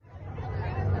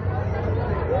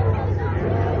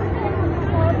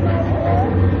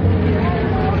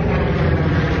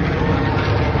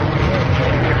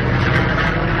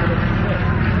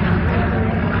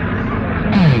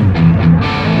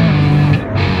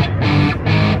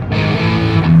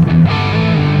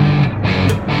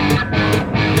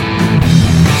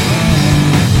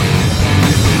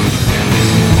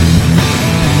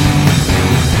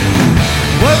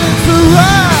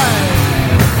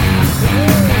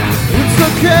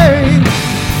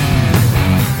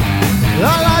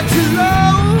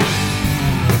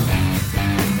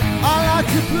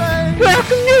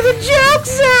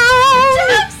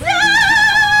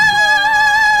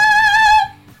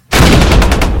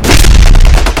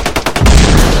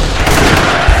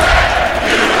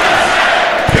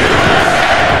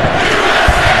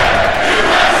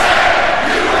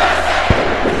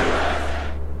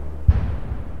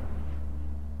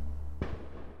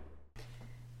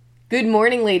Good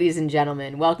morning, ladies and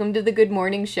gentlemen. Welcome to the Good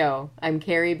Morning Show. I'm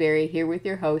Carrie Berry here with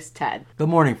your host, Ted. Good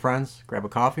morning, friends. Grab a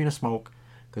coffee and a smoke,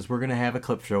 because we're going to have a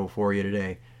clip show for you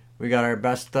today. We got our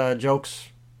best jokes,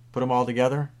 put them all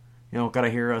together. You don't got to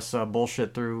hear us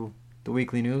bullshit through the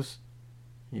weekly news.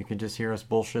 You can just hear us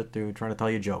bullshit through trying to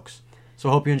tell you jokes. So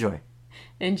hope you enjoy.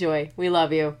 Enjoy. We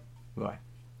love you. Bye.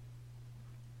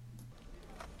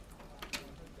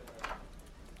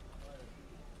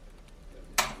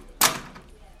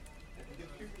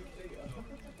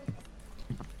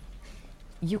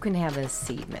 You can have a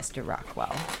seat, Mr.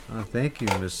 Rockwell. Thank you,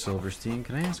 Miss Silverstein.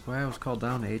 Can I ask why I was called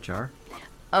down to HR?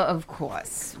 Of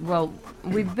course. Well,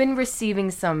 we've been receiving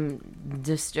some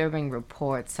disturbing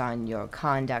reports on your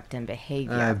conduct and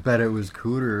behavior. I bet it was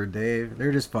Cooter or Dave.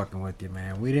 They're just fucking with you,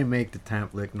 man. We didn't make the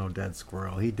temp lick no dead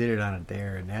squirrel. He did it on a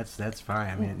dare, and that's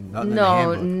fine. I mean, nothing in the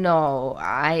handbook. No.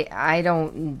 I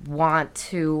don't want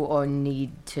to or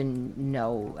need to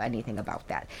know anything about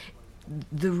that.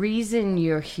 The reason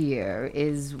you're here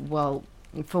is, well,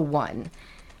 for one,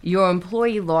 your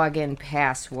employee login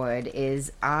password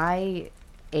is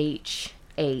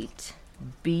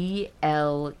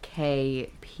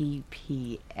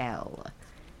IH8BLKPPL.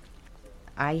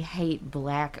 I hate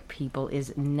black people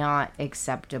is not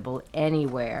acceptable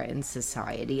anywhere in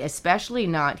society, especially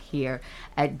not here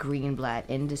at Greenblatt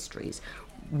Industries.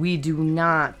 We do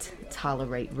not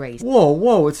tolerate race.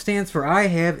 Whoa, it stands for I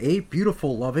have 8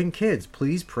 beautiful, loving kids.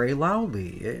 Please pray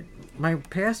loudly. My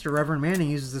pastor, Reverend Manning,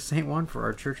 uses the same one for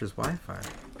our church's Wi-Fi.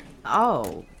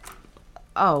 Oh,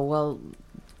 well,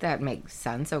 that makes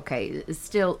sense. Okay,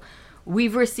 still,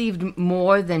 we've received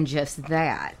more than just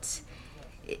that.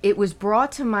 It was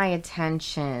brought to my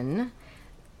attention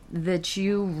that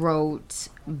you wrote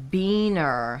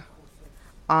Beaner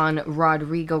on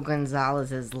Rodrigo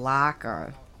Gonzalez's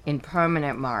locker in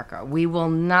permanent marker. We will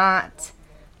not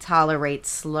tolerate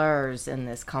slurs in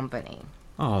this company.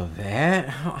 Oh,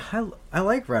 that? I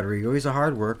like Rodrigo. He's a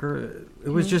hard worker. It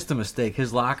was just a mistake.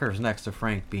 His locker is next to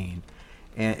Frank Bean.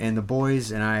 And the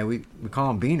boys and I, we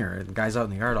call him Beaner. The guys out in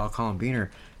the yard all call him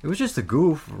Beaner. It was just a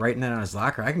goof writing that on his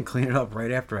locker. I can clean it up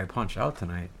right after I punch out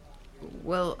tonight.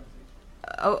 Well,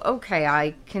 okay,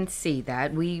 I can see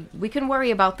that. We can worry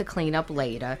about the cleanup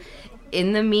later.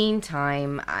 In the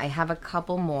meantime, I have a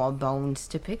couple more bones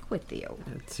to pick with you.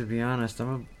 To be honest,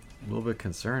 I'm a little bit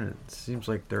concerned. It seems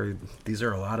like these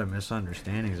are a lot of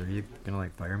misunderstandings. Are you going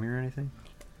to, fire me or anything?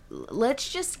 Let's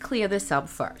just clear this up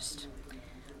first.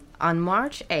 On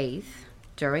March 8th,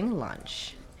 during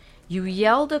lunch, you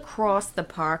yelled across the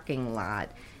parking lot,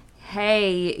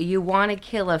 "Hey, you want to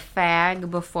kill a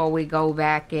fag before we go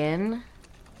back in?"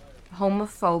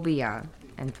 Homophobia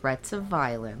and threats of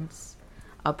violence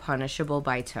are punishable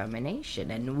by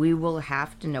termination, and we will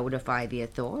have to notify the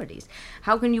authorities.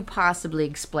 How can you possibly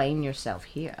explain yourself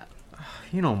here?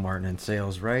 You know Martin in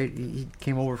sales, right? He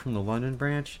came over from the London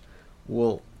branch.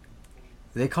 Well,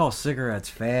 they call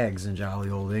cigarettes fags in jolly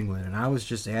old England, and I was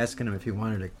just asking him if he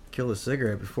wanted to kill a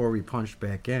cigarette before we punched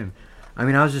back in. I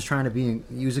mean, I was just trying to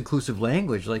use inclusive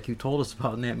language like you told us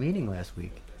about in that meeting last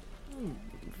week.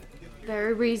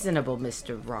 Very reasonable,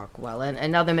 Mr. Rockwell. And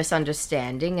another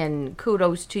misunderstanding, and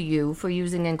kudos to you for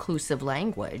using inclusive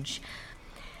language.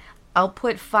 I'll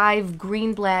put 5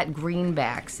 Greenblatt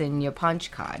greenbacks in your punch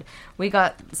card. We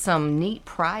got some neat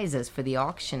prizes for the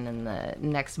auction in the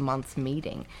next month's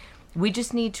meeting. We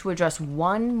just need to address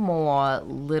one more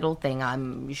little thing.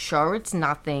 I'm sure it's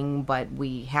nothing, but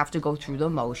we have to go through the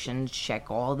motions,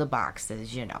 check all the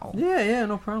boxes, you know. Yeah,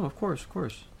 no problem. Of course.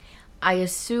 I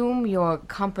assume your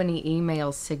company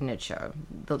email signature,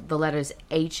 the letters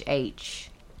HH,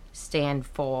 stand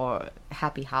for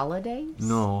Happy Holidays?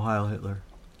 No, Heil Hitler.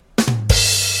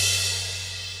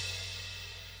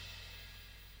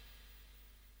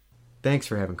 Thanks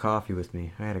for having coffee with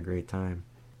me. I had a great time.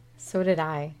 So did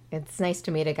I. It's nice to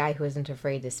meet a guy who isn't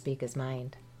afraid to speak his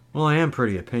mind. Well, I am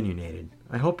pretty opinionated.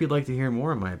 I hope you'd like to hear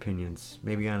more of my opinions.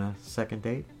 Maybe on a second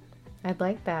date? I'd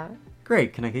like that.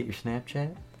 Great. Can I get your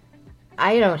Snapchat?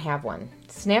 I don't have one.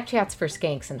 Snapchat's for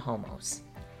skanks and homos.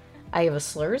 I have a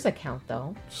Slurs account,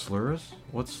 though. Slurs?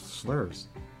 What's Slurs?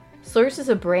 Slurs is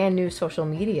a brand new social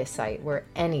media site where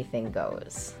anything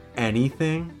goes.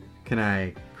 Anything? Can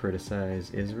I criticize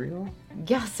Israel?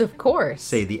 Yes, of course.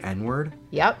 Say the N-word?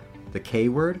 Yep. The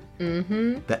K-word?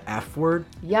 Mm-hmm. The F-word?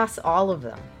 Yes, all of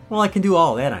them. Well, I can do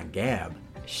all that on Gab.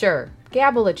 Sure,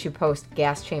 Gab will let you post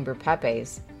gas chamber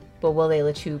Pepes, but will they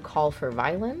let you call for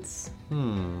violence?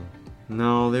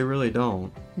 No, they really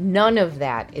don't. None of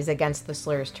that is against the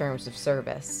Slurs terms of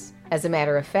service. As a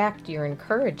matter of fact, you're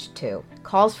encouraged to.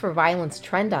 Calls for violence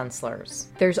trend on slurs.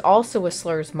 There's also a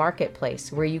slurs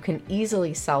marketplace where you can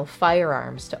easily sell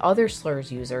firearms to other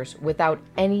slurs users without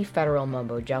any federal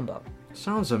mumbo jumbo.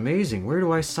 Sounds amazing. Where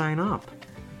do I sign up?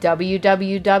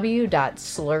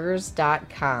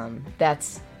 www.slurs.com.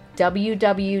 That's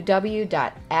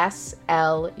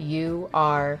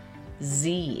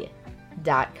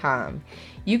www.slurz.com.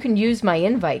 You can use my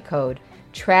invite code,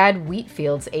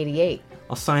 TradWheatfields88.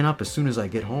 I'll sign up as soon as I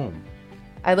get home.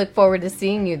 I look forward to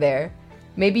seeing you there.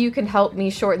 Maybe you can help me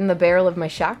shorten the barrel of my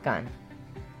shotgun.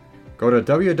 Go to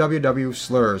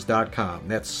www.slurs.com.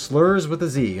 That's slurs with a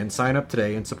Z, and sign up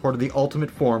today in support of the ultimate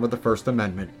form of the First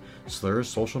Amendment. Slurs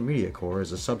Social Media Corps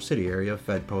is a subsidiary of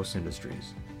FedPost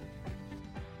Industries.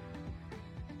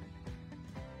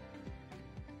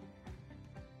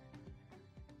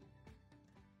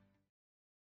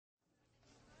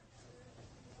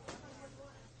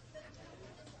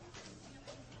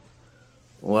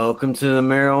 Welcome to the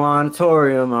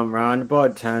Marijuanatorium. I'm Ron, your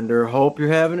bud tender. Hope you're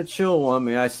having a chill one.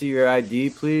 May I see your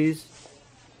ID, please?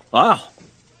 Wow,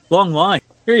 long line.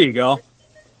 Here you go.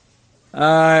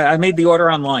 I made the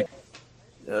order online.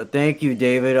 Thank you,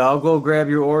 David. I'll go grab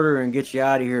your order and get you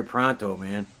out of here pronto,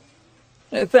 man.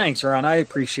 Thanks, Ron. I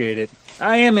appreciate it.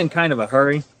 I am in kind of a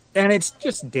hurry, and it's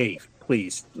just Dave,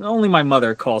 please. Only my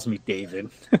mother calls me David.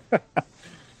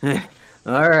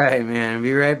 All right, man.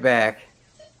 Be right back.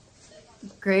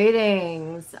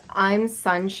 Greetings. I'm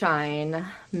Sunshine,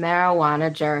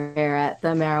 marijuana jar here at the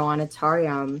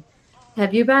Marijuanatorium.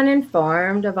 Have you been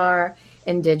informed of our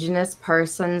Indigenous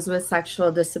Persons with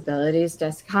Sexual Disabilities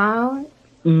discount?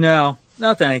 No,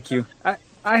 thank you.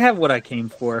 I have what I came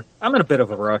for. I'm in a bit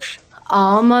of a rush.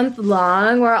 All month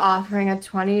long, we're offering a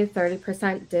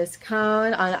 20-30%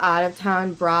 discount on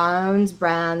out-of-town Browns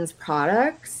Brands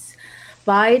products.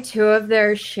 Buy 2 of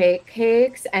their shake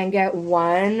cakes and get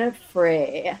 1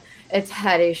 free. It's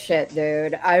heady shit,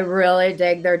 dude. I really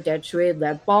dig their ditchweed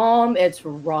lip balm. It's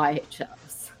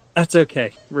righteous. That's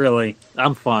okay, really.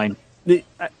 I'm fine.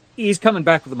 He's coming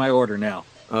back with my order now.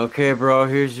 Okay, bro,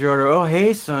 here's your order. Oh,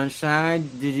 hey, Sunshine.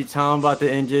 Did you tell him about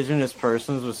the Indigenous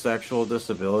Persons with Sexual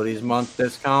Disabilities Month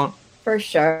discount? For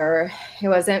sure. He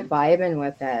wasn't vibing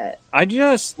with it.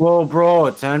 Well,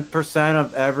 bro, 10%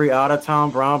 of every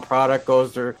out-of-town Brown product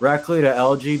goes directly to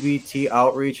LGBT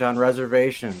outreach on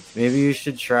reservations. Maybe you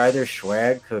should try their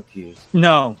swag cookies.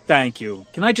 No, thank you.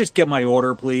 Can I just get my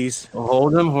order, please?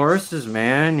 Hold them horses,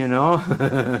 man, you know?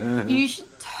 You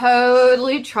should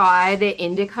totally try the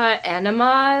Indica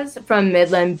Enemas from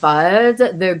Midland Buds.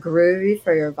 They're groovy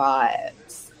for your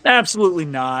vibes. Absolutely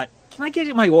not. Can I get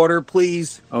you my order,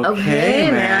 please?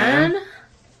 Okay, man.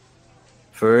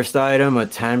 First item, a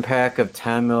 10-pack of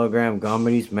 10 milligram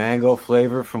gummies, mango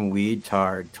flavor from Weed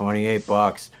Tard,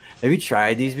 $28. Have you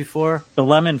tried these before? The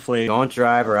lemon flavor. Don't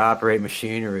drive or operate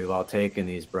machinery while taking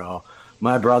these, bro.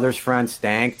 My brother's friend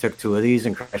Stank took 2 of these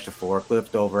and crashed a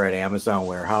forklift over at Amazon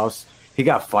warehouse. He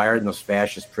got fired and those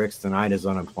fascist pricks denied his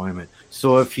unemployment.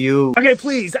 So if you... Okay,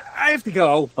 please, I have to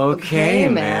go. Okay,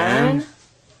 man.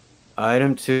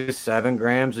 Item 2, 7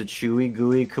 grams of chewy,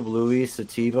 gooey, kablooey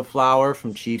sativa flower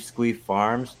from Chief Squeak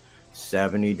Farms,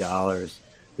 $70.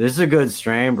 This is a good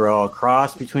strain, bro. A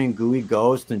cross between Gooey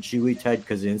Ghost and Chewy Ted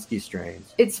Kaczynski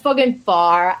strains. It's fucking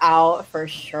far out for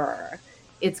sure.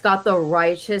 It's got the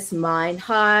righteous mind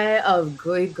high of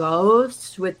Gooey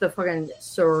Ghost with the fucking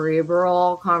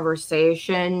cerebral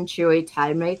conversation Chewy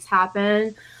Ted makes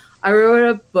happen. I wrote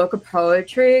a book of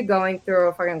poetry going through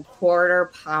a fucking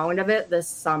quarter pound of it this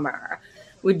summer.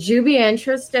 Would you be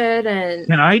interested in...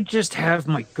 Can I just have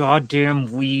my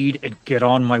goddamn weed and get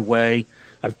on my way?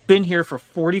 I've been here for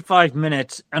 45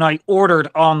 minutes and I ordered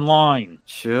online.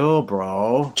 Chill,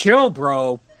 bro. Chill,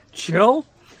 bro. Chill?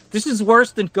 This is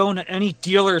worse than going to any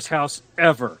dealer's house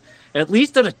ever. At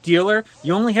least at a dealer,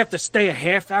 you only have to stay a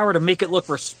half hour to make it look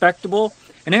respectable.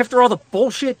 And after all the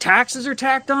bullshit taxes are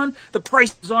tacked on, the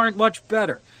prices aren't much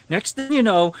better. Next thing you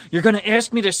know, you're going to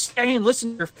ask me to stay and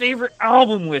listen to your favorite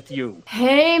album with you.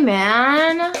 Hey,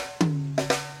 man.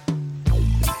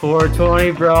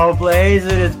 420, bro. Blaze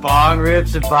it. It's Bong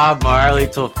Rips and Bob Marley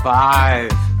till 5.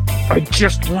 I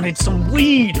just wanted some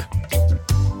weed.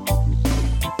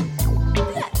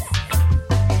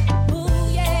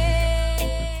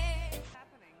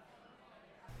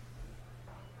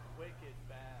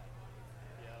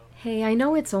 Hey, I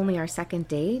know it's only our second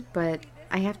date, but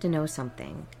I have to know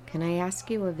something. Can I ask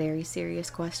you a very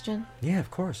serious question? Yeah, of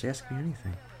course. Ask me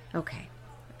anything. Okay.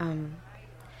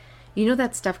 You know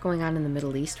that stuff going on in the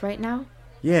Middle East right now?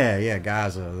 Yeah,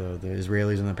 Gaza. The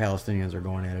Israelis and the Palestinians are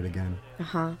going at it again.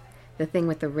 Uh-huh. The thing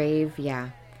with the rave, yeah.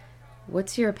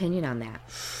 What's your opinion on that?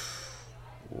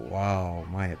 Wow,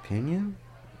 my opinion?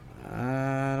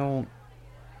 I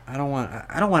don't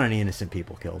want any innocent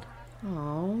people killed.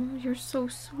 Oh, you're so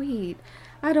sweet.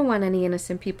 I don't want any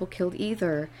innocent people killed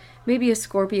either. Maybe a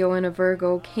Scorpio and a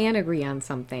Virgo can agree on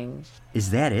something.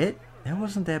 Is that it? That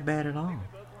wasn't that bad at all.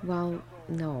 Well,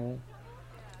 no.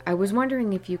 I was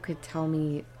wondering if you could tell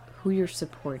me who you're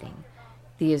supporting.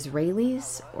 The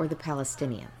Israelis or the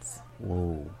Palestinians?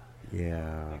 Whoa.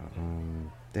 Yeah,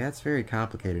 that's very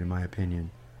complicated in my opinion.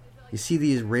 You see,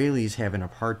 the Israelis have an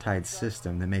apartheid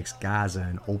system that makes Gaza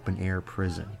an open-air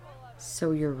prison.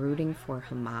 So you're rooting for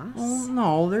Hamas? Oh,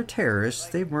 no, they're terrorists.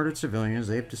 They've murdered civilians.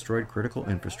 They've destroyed critical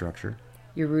infrastructure.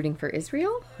 You're rooting for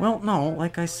Israel? Well, no,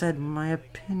 like I said, my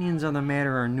opinions on the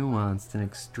matter are nuanced and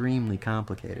extremely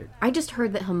complicated. I just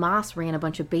heard that Hamas ran a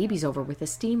bunch of babies over with a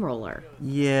steamroller.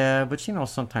 Yeah, but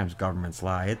sometimes governments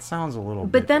lie. It sounds a little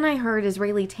bit... But then I heard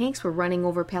Israeli tanks were running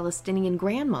over Palestinian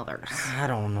grandmothers. I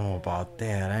don't know about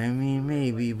that. I mean,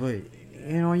 maybe, but...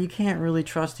 you can't really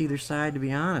trust either side, to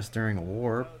be honest, during a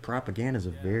war. Propaganda is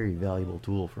a very valuable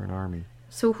tool for an army.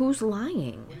 So who's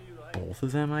lying? Both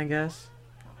of them, I guess.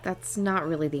 That's not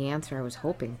really the answer I was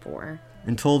hoping for.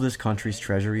 Until this country's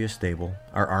treasury is stable,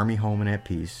 our army home and at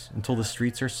peace, until the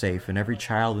streets are safe and every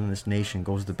child in this nation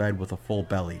goes to bed with a full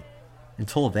belly.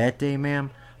 Until that day, ma'am,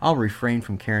 I'll refrain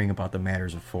from caring about the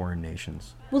matters of foreign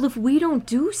nations. Well, if we don't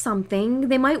do something,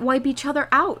 they might wipe each other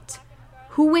out.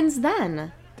 Who wins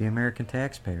then? The American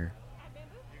taxpayer.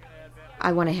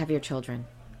 I want to have your children.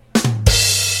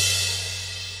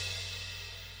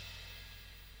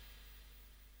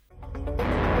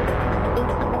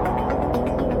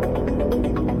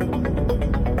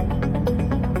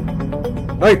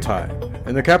 Nighttime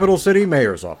in the capital city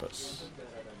mayor's office.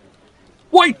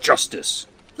 White Justice!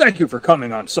 Thank you for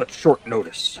coming on such short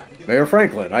notice. Mayor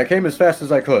Franklin, I came as fast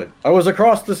as I could. I was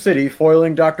across the city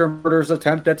foiling Dr. Murder's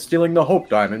attempt at stealing the Hope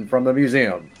Diamond from the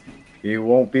museum. He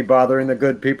won't be bothering the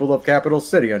good people of Capital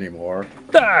City anymore.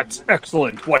 That's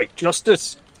excellent, White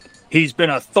Justice. He's been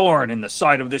a thorn in the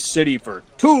side of this city for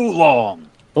too long.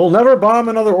 He'll never bomb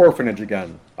another orphanage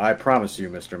again. I promise you,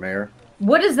 Mr. Mayor.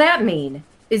 What does that mean?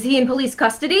 Is he in police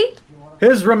custody?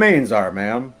 His remains are,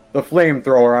 ma'am. The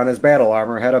flamethrower on his battle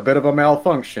armor had a bit of a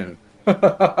malfunction.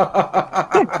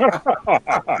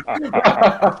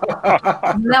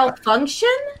 Malfunction?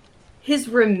 His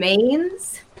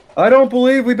remains? I don't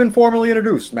believe we've been formally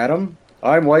introduced, madam.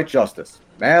 I'm White Justice,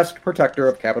 masked protector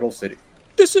of Capital City.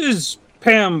 This is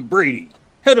Pam Brady,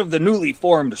 head of the newly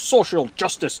formed Social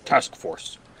Justice Task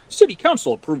Force. City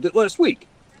Council approved it last week.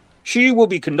 She will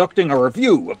be conducting a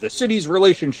review of the city's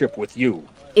relationship with you.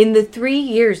 In the 3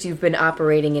 years you've been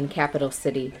operating in Capital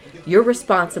City, you're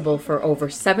responsible for over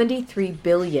 $73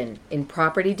 billion in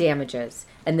property damages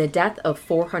and the death of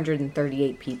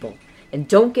 438 people. And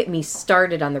don't get me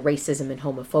started on the racism and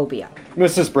homophobia.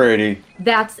 Mrs. Brady.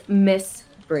 That's Miss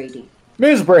Brady.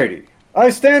 Ms. Brady,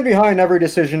 I stand behind every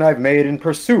decision I've made in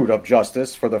pursuit of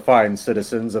justice for the fine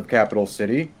citizens of Capital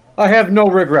City. I have no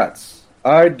regrets.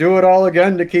 I'd do it all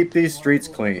again to keep these streets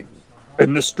clean.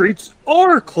 And the streets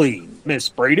are clean, Miss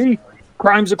Brady.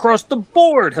 Crimes across the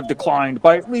board have declined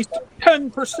by at least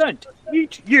 10%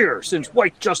 each year since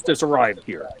White Justice arrived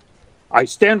here. I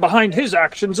stand behind his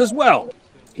actions as well.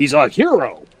 He's a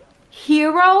hero.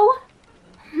 Hero?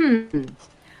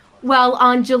 Well,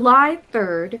 on July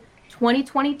 3rd,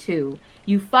 2022,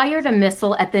 you fired a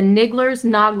missile at the Nigler's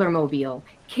Noglermobile,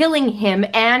 killing him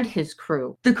and his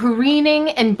crew. The careening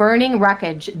and burning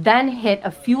wreckage then hit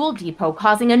a fuel depot,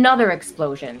 causing another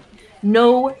explosion.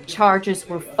 No charges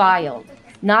were filed,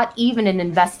 not even an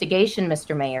investigation,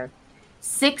 Mr. Mayor.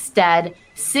 6 dead,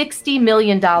 $60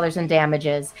 million in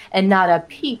damages, and not a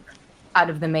peep out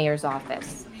of the mayor's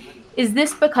office. Is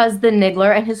this because the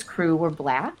Nigler and his crew were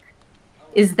black?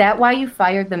 Is that why you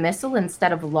fired the missile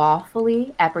instead of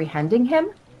lawfully apprehending him?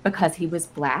 Because he was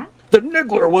black? The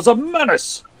Niggler was a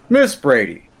menace. Miss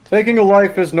Brady, taking a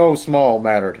life is no small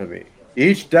matter to me.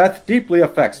 Each death deeply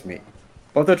affects me.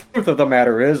 But the truth of the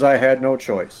matter is I had no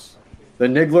choice. The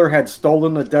Niggler had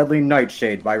stolen the deadly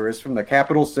nightshade virus from the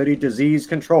Capital City Disease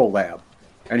Control Lab,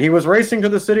 and he was racing to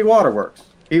the city waterworks.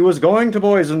 He was going to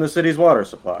poison the city's water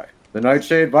supply. The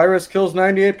nightshade virus kills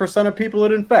 98% of people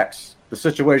it infects. The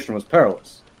situation was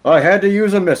perilous. I had to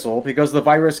use a missile because the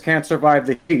virus can't survive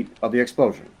the heat of the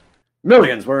explosion.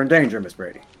 Millions were in danger, Miss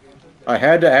Brady. I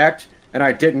had to act, and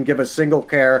I didn't give a single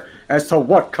care as to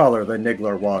what color the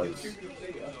Niggler was.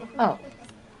 Oh.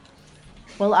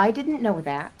 Well, I didn't know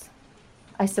that.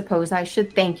 I suppose I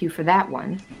should thank you for that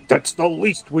one. That's the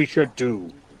least we should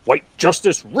do. White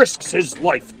Justice risks his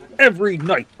life every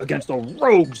night against a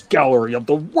rogues gallery of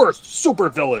the worst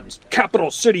supervillains Capital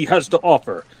City has to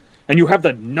offer. And you have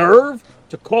the nerve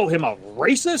to call him a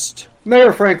racist?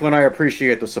 Mayor Franklin, I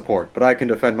appreciate the support, but I can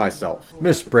defend myself.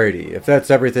 Miss Brady, if that's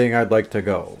everything, I'd like to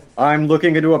go. I'm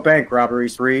looking into a bank robbery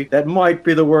spree that might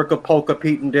be the work of Polka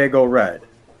Pete and Dago Red.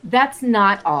 That's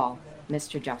not all,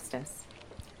 Mr. Justice.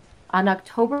 On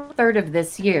October 3rd of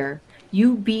this year,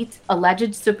 you beat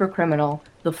alleged supercriminal,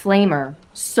 the Flamer,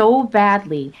 so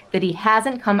badly that he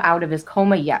hasn't come out of his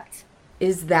coma yet.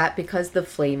 Is that because the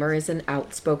Flamer is an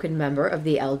outspoken member of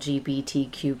the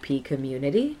LGBTQP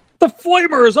community? The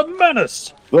Flamer is a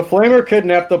menace! The Flamer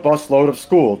kidnapped a busload of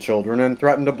school children and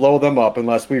threatened to blow them up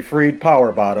unless we freed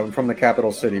Power Bottom from the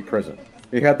capital city prison.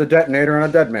 He had the detonator and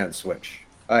a dead man switch.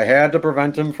 I had to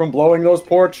prevent him from blowing those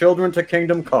poor children to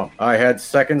kingdom come. I had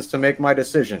seconds to make my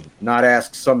decision, not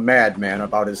ask some madman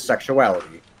about his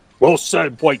sexuality. Well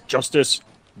said, White Justice.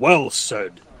 Well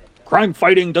said. Crime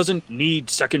fighting doesn't need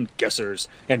second guessers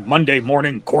and Monday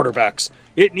morning quarterbacks.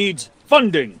 It needs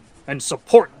funding and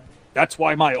support. That's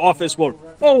why my office will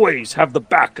always have the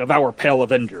back of our pale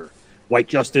avenger. White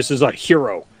Justice is a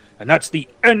hero, and that's the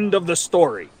end of the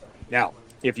story. Now,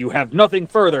 if you have nothing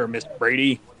further, Miss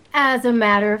Brady... As a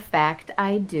matter of fact,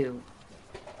 I do.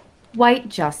 White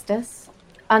Justice,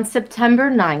 on September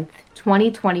 9th,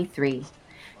 2023,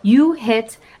 you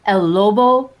hit El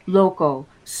Lobo Loco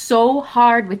so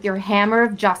hard with your hammer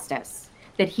of justice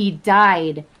that he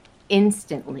died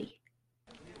instantly.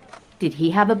 Did he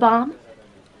have a bomb?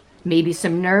 Maybe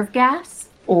some nerve gas?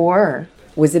 Or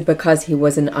Was it because he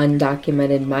was an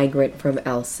undocumented migrant from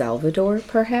El Salvador,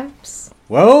 perhaps?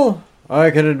 Well,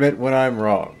 I can admit when I'm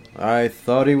wrong. I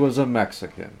thought he was a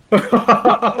Mexican.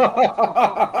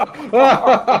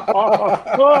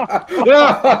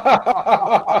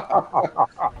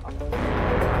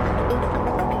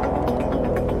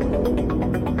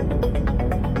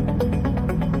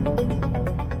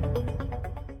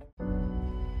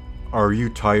 Are you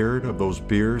tired of those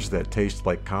beers that taste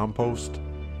like compost?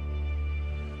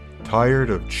 Tired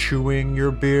of chewing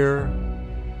your beer?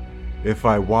 If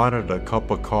I wanted a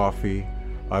cup of coffee,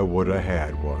 I would have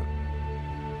had one.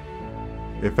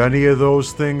 If any of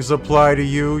those things apply to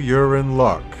you, you're in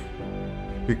luck.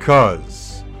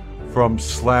 Because from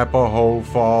Slapahoe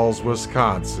Falls,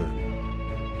 Wisconsin,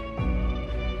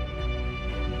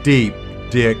 Deep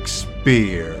Dick's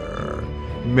Beer,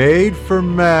 made for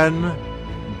men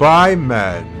by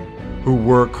men who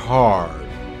work hard,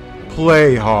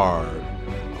 play hard,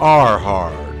 are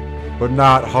hard, but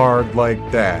not hard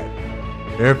like that.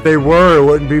 If they were, it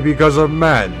wouldn't be because of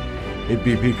men. It'd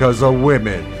be because of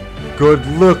women.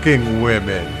 Good-looking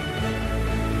women.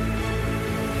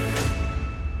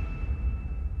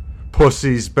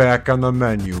 Pussy's back on the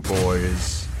menu,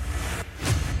 boys.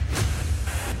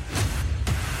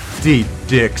 Deep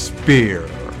Dick's Beer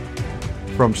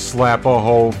from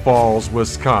Slapahoe Falls,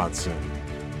 Wisconsin.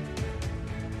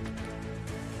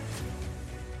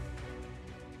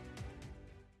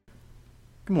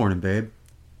 Good morning, babe.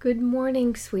 Good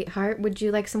morning, sweetheart. Would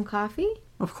you like some coffee?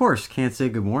 Of course, can't say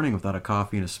good morning without a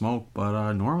coffee and a smoke,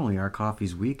 but normally our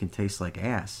coffee's weak and tastes like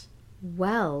ass.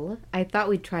 Well, I thought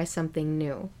we'd try something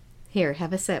new. Here,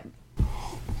 have a sip.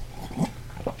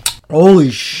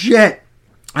 Holy shit!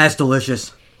 That's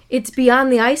delicious. It's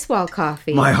Beyond the Ice Wall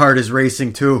coffee. My heart is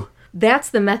racing too. That's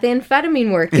the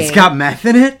methamphetamine working. It's got meth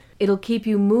in it? It'll keep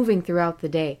you moving throughout the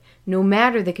day, no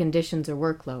matter the conditions or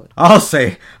workload. I'll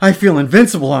say, I feel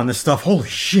invincible on this stuff. Holy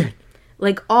shit.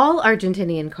 Like all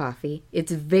Argentinian coffee,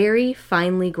 it's very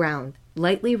finely ground,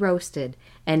 lightly roasted,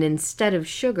 and instead of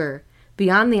sugar,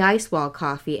 Beyond the Ice Wall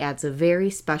coffee adds a very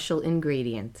special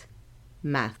ingredient.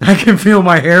 Meth. I can feel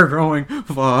my hair growing.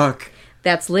 Fuck.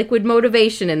 That's liquid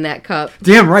motivation in that cup.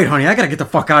 Damn right, honey. I gotta get the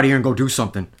fuck out of here and go do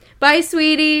something. Bye,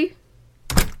 sweetie.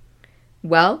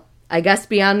 Well, I guess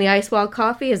Beyond the Ice Wall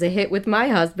coffee is a hit with my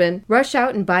husband. Rush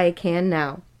out and buy a can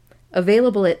now.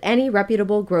 Available at any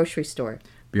reputable grocery store.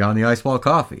 Beyond the Ice Wall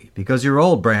coffee, because your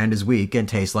old brand is weak and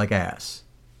tastes like ass.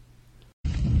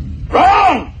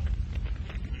 Wrong!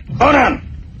 Conan,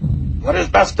 what is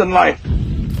best in life?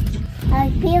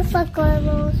 I feel for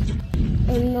girls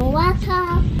in the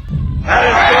water.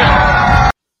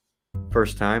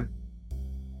 First time?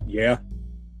 Yeah.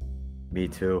 Me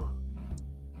too.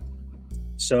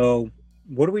 So,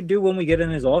 what do we do when we get in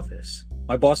his office?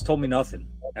 My boss told me nothing,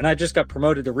 and I just got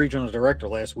promoted to regional director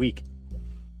last week.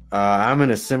 I'm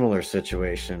in a similar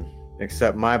situation,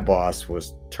 except my boss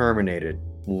was terminated,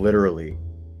 literally.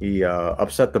 He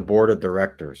upset the board of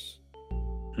directors.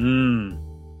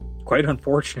 Quite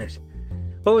unfortunate.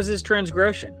 What was his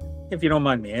transgression, if you don't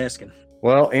mind me asking?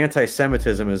 Well,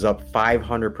 anti-Semitism is up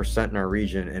 500% in our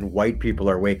region, and white people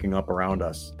are waking up around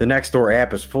us. The Nextdoor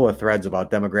app is full of threads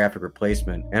about demographic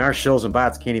replacement, and our shills and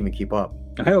bots can't even keep up.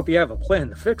 I hope you have a plan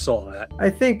to fix all that. I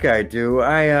think I do.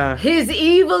 His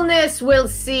evilness will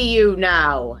see you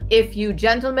now, if you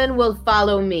gentlemen will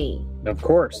follow me. Of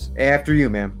course. After you,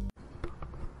 ma'am.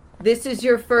 This is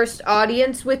your first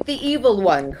audience with the evil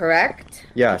one, correct?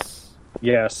 Yes.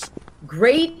 Yes.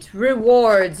 Great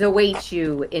rewards await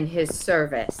you in his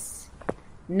service.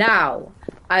 Now,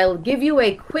 I'll give you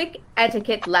a quick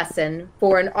etiquette lesson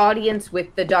for an audience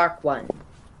with the Dark One.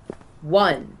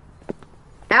 1.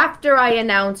 After I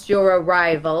announce your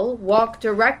arrival, walk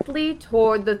directly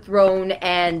toward the throne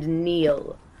and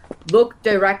kneel. Look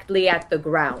directly at the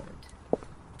ground.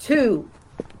 2.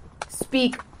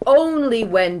 Speak only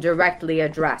when directly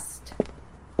addressed.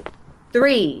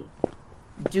 3.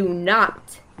 Do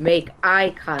not make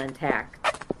eye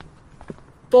contact.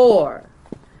 4.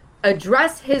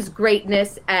 Address his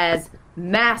greatness as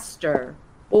Master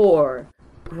or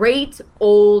Great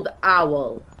Old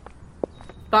Owl.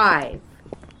 5.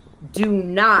 Do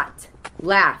not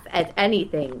laugh at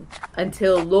anything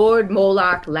until Lord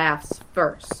Moloch laughs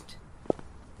first.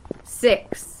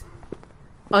 6.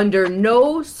 Under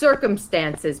no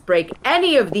circumstances break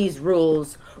any of these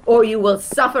rules, or you will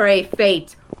suffer a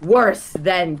fate worse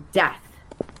than death.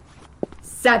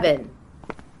 7.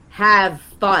 Have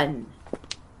fun.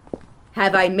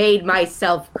 Have I made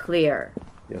myself clear?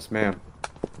 Yes, ma'am.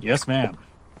 Yes, ma'am.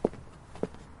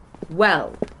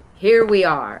 Well, here we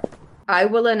are. I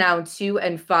will announce you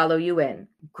and follow you in.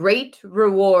 Great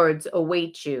rewards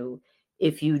await you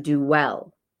if you do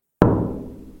well.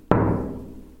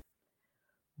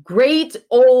 Great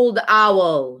Old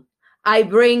Owl, I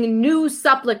bring new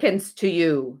supplicants to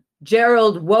you,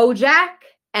 Gerald Wojak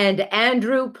and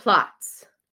Andrew Plotz.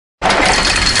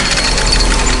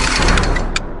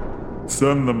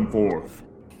 Send them forth.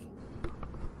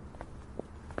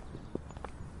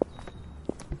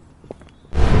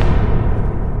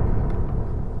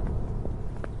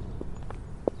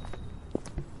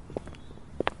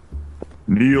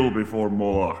 Kneel before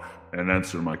Moloch and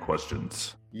answer my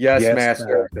questions. Yes,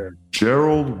 Master.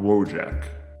 Gerald Wojak,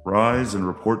 rise and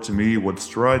report to me what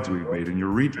strides we've made in your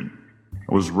region.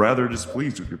 I was rather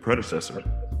displeased with your predecessor.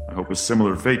 I hope a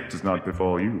similar fate does not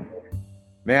befall you.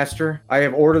 Master, I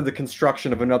have ordered the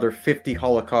construction of another 50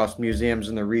 Holocaust museums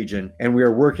in the region, and we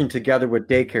are working together with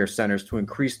daycare centers to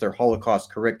increase their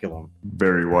Holocaust curriculum.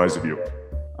 Very wise of you.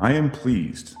 I am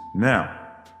pleased. Now,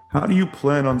 how do you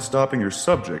plan on stopping your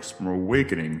subjects from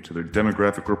awakening to their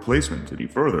demographic replacement any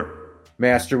further?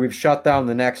 Master, we've shut down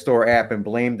the Nextdoor app and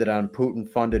blamed it on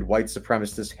Putin-funded white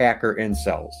supremacist hacker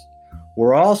incels.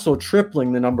 We're also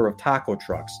tripling the number of taco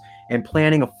trucks and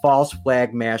planning a false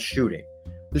flag mass shooting.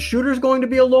 The shooter's going to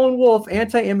be a lone wolf,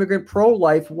 anti-immigrant,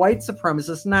 pro-life, white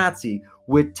supremacist Nazi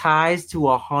with ties to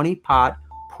a honeypot,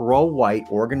 pro-white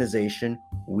organization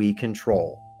we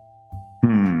control.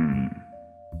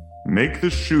 Make the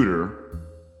shooter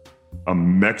a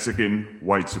Mexican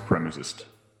white supremacist.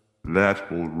 That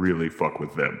will really fuck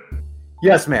with them.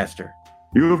 Yes, Master.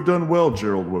 You have done well,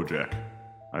 Gerald Wojak.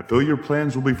 I feel your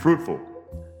plans will be fruitful.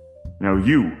 Now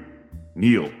you,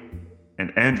 Neil,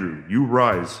 and Andrew, you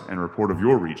rise and report of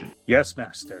your region. Yes,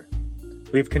 Master.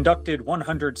 We've conducted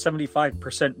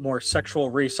 175% more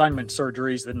sexual reassignment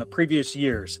surgeries than the previous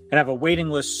years and have a waiting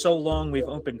list so long we've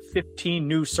opened 15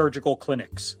 new surgical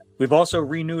clinics. We've also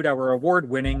renewed our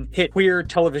award-winning hit queer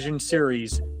television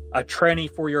series, A Tranny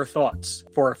for Your Thoughts,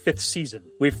 for our 5th season.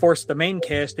 We've forced the main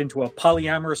cast into a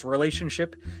polyamorous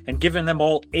relationship and given them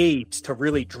all AIDS to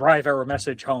really drive our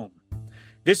message home.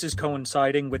 This is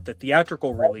coinciding with the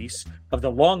theatrical release of the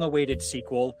long-awaited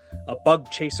sequel, A Bug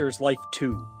Chaser's Life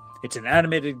 2. It's an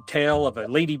animated tale of a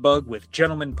ladybug with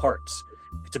gentleman parts.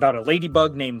 It's about a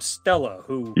ladybug named Stella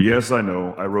who... Yes, I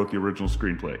know. I wrote the original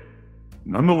screenplay.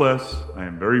 Nonetheless, I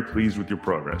am very pleased with your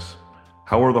progress.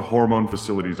 How are the hormone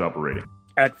facilities operating?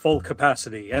 At full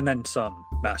capacity, and then some,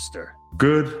 Master.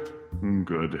 Good.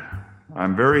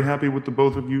 I'm very happy with the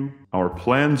both of you. Our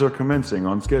plans are commencing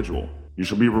on schedule. You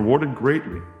shall be rewarded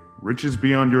greatly. Riches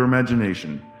beyond your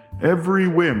imagination. Every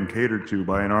whim catered to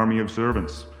by an army of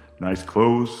servants. Nice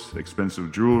clothes,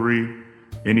 expensive jewelry,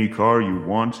 any car you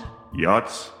want,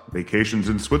 yachts, vacations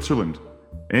in Switzerland.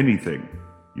 Anything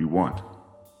you want.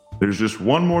 There's just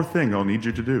one more thing I'll need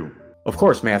you to do. Of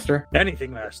course, Master.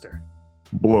 Anything, Master.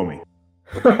 Blow me.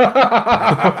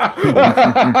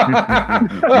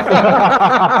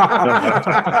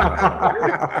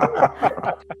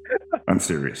 I'm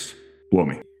serious. Blow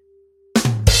me.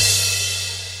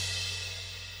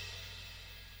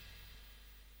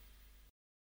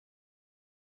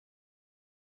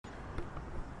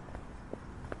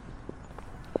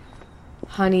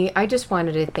 Honey, I just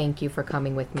wanted to thank you for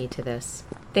coming with me to this.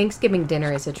 Thanksgiving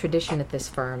dinner is a tradition at this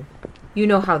firm. You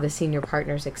know how the senior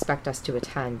partners expect us to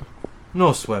attend.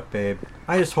 No sweat, babe.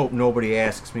 I just hope nobody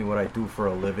asks me what I do for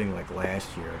a living like last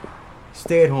year.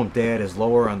 Stay-at-home dad is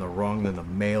lower on the rung than the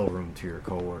mailroom to your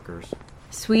coworkers.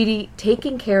 Sweetie,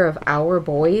 taking care of our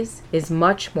boys is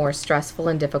much more stressful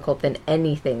and difficult than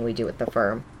anything we do at the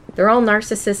firm. They're all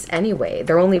narcissists anyway.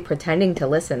 They're only pretending to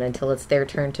listen until it's their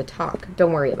turn to talk.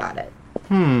 Don't worry about it.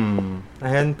 I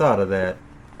hadn't thought of that.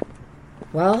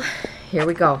 Well, here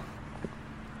we go.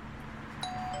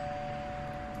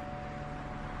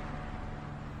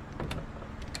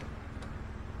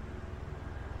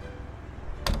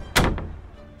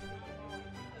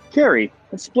 Carrie,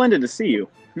 it's splendid to see you.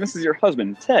 This is your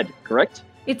husband, Ted, correct?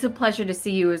 It's a pleasure to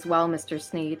see you as well, Mr.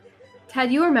 Sneed.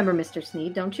 Ted, you remember Mr.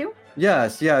 Sneed, don't you?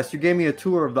 Yes, you gave me a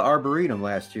tour of the Arboretum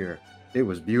last year. It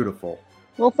was beautiful.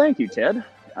 Well, thank you, Ted.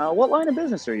 What line of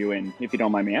business are you in, if you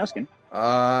don't mind me asking?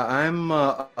 I'm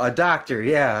a doctor,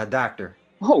 a doctor.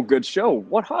 Oh, good show.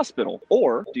 What hospital?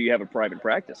 Or do you have a private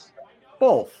practice?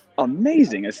 Both.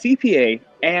 Amazing, a CPA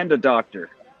and a doctor.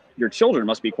 Your children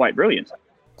must be quite brilliant.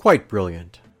 Quite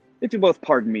brilliant. If you both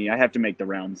pardon me, I have to make the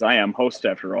rounds. I am host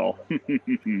after all.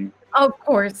 Of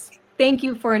course. Thank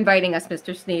you for inviting us,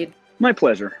 Mr. Sneed. My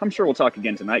pleasure. I'm sure we'll talk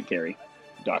again tonight, Carrie.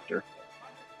 Doctor.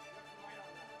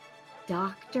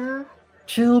 Doctor?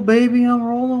 Chill, baby. I'm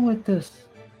rolling with this.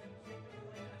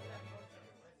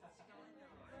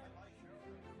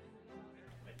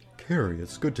 Carrie,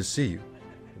 it's good to see you.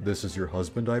 This is your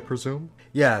husband, I presume?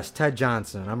 Yes, Ted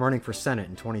Johnson. I'm running for Senate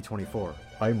in 2024.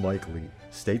 I'm Mike Lee.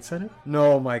 State Senate?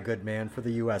 No, my good man, for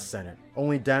the U.S. Senate.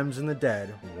 Only Dems and the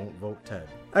dead who won't vote Ted.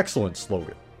 Excellent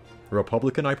slogan.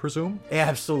 Republican, I presume?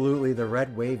 Absolutely, the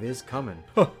red wave is coming.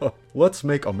 Let's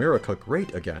make America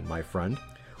great again, my friend.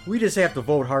 We just have to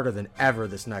vote harder than ever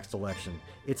this next election.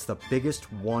 It's the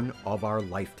biggest one of our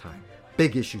lifetime.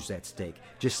 Big issues at stake.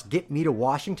 Just get me to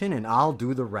Washington and I'll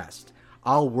do the rest.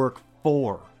 I'll work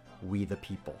for we the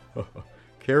people.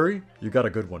 Carrie, you got a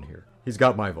good one here. He's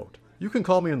got my vote. You can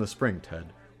call me in the spring,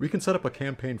 Ted. We can set up a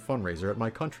campaign fundraiser at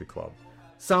my country club.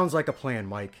 Sounds like a plan,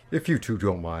 Mike. If you two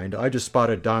don't mind, I just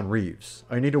spotted Don Reeves.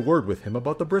 I need a word with him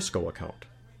about the Briscoe account.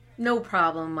 No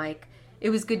problem, Mike. It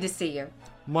was good to see you.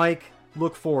 Mike,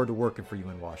 look forward to working for you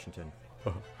in Washington.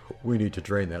 We need to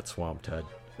drain that swamp, Ted.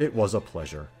 It was a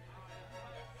pleasure.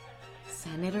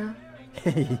 Senator?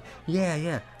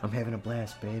 Yeah. I'm having a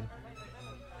blast, babe.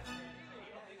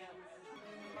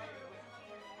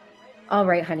 All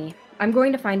right, honey. I'm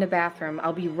going to find a bathroom.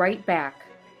 I'll be right back.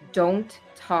 Don't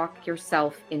talk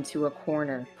yourself into a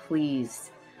corner,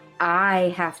 please.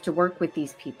 I have to work with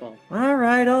these people. All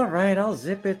right. I'll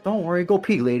zip it. Don't worry. Go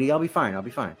pee, lady. I'll be fine.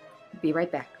 Be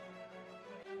right back.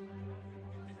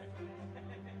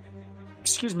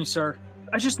 Excuse me, sir.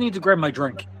 I just need to grab my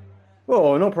drink.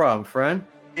 Oh, no problem, friend.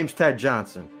 Name's Ted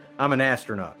Johnson. I'm an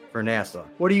astronaut for NASA.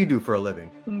 What do you do for a living?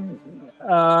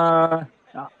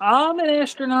 I'm an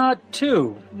astronaut,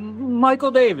 too.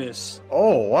 Michael Davis.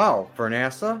 Oh, wow. For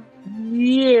NASA?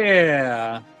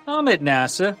 Yeah, I'm at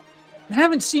NASA. I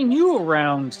haven't seen you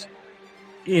around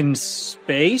in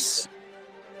space.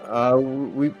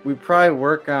 We probably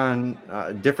work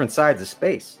on different sides of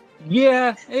space.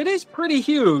 Yeah, it is pretty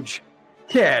huge.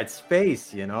 Yeah, it's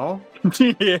space, you know?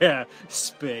 Yeah,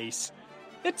 space.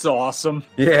 It's awesome.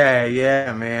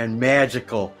 Yeah, man.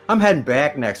 Magical. I'm heading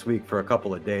back next week for a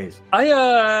couple of days.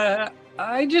 I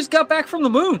just got back from the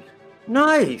moon.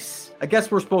 Nice. I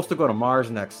guess we're supposed to go to Mars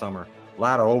next summer. A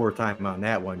lot of overtime on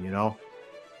that one, you know?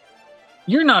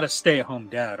 You're not a stay-at-home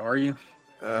dad, are you?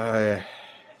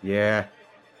 Yeah.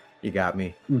 You got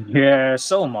me. Yeah,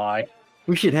 so am I.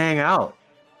 We should hang out.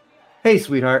 Hey,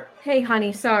 sweetheart. Hey,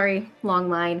 honey. Sorry. Long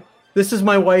line. This is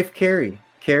my wife, Carrie.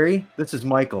 Carrie, this is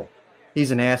Michael.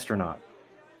 He's an astronaut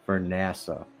for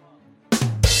NASA.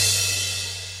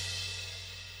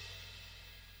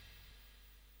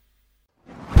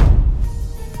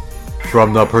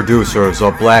 From the producers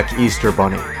of Black Easter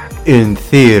Bunny, in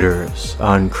theaters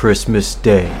on Christmas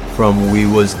Day, from We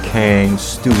Was Kang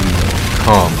Studio,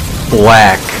 come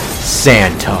Black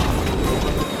Santa.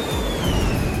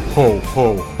 Ho,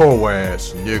 ho, ho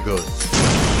ass niggas.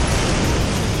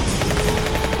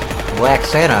 Black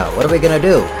Santa, what are we gonna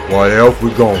do? What else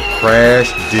we gonna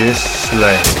crash this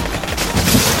sleigh?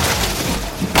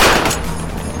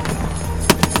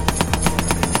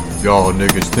 Y'all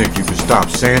niggas think you can stop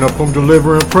Santa from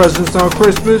delivering presents on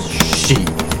Christmas? Shit.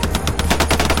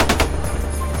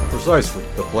 Precisely.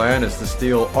 The plan is to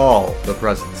steal all the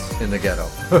presents in the ghetto.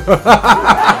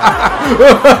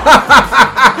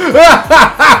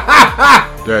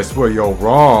 That's where you're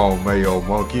wrong, Mayo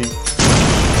Monkey.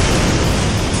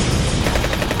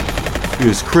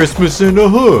 It's Christmas in the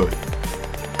hood.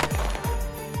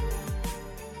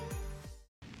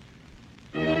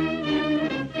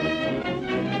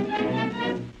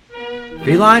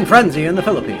 Feline frenzy in the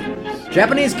Philippines.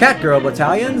 Japanese catgirl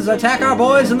battalions attack our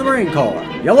boys in the Marine Corps.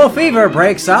 Yellow fever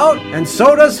breaks out, and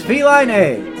so does feline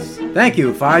AIDS. Thank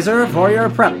you, Pfizer, for your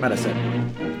PrEP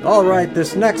medicine. Alright,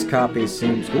 this next copy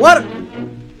seems... What?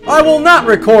 I will not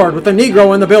record with the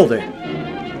Negro in the building.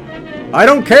 I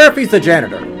don't care if he's the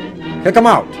janitor. Kick him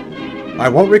out. I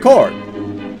won't record.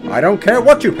 I don't care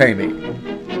what you pay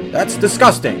me. That's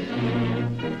disgusting.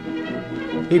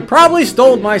 He probably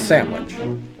stole my sandwich.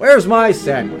 Where's my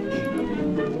sandwich?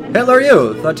 Hitler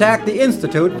Youth attacked the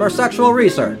Institute for Sexual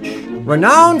Research.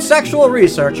 Renowned sexual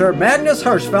researcher Magnus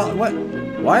Hirschfeld... What?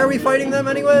 Why are we fighting them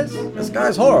anyways? This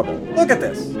guy's horrible. Look at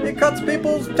this. He cuts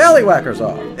people's tallywhackers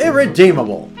off.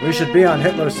 Irredeemable. We should be on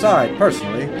Hitler's side,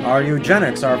 personally. Our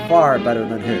eugenics are far better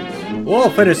than his. We'll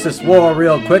finish this war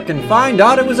real quick and find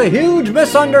out it was a huge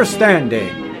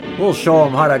misunderstanding. We'll show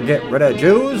them how to get rid of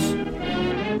Jews.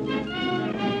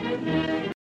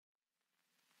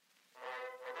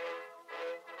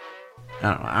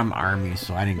 I don't know, I'm Army,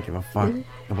 so I didn't give a fuck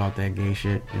about that gay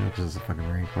shit, you know, because it's a fucking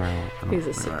Marine Corps. He's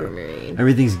a super Marine.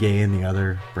 Everything's gay in the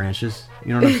other branches,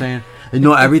 you know what I'm saying?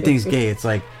 No, everything's gay. It's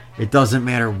like, it doesn't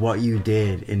matter what you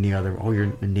did in the other... Oh,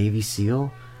 you're a Navy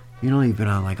SEAL? You know, you've been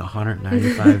on like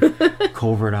 195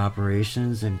 covert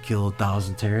operations and killed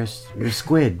 1,000 terrorists. You're a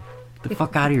squid. Get the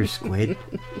fuck out of here, squid.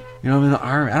 You know, I'm in the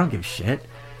Army. I don't give a shit.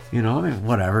 You know, I mean,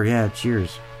 whatever. Yeah,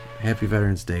 cheers. Happy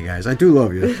Veterans Day, guys. I do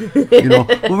love you. You know,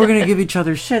 well, we're going to give each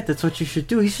other shit. That's what you should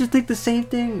do. You should think the same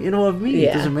thing, you know, of me. Yeah.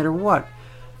 It doesn't matter what.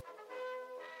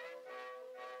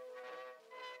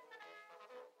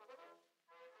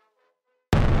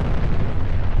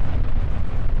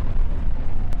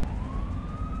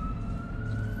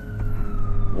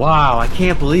 Wow, I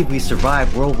can't believe we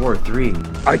survived World War III.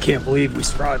 I can't believe we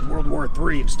survived World War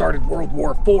III and started World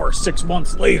War IV 6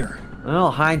 months later.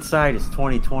 Well, hindsight is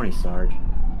 20/20, Sarge.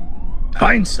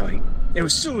 Hindsight? It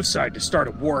was suicide to start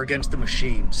a war against the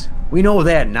machines. We know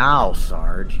that now,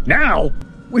 Sarge. Now?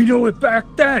 We knew it back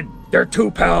then. They're too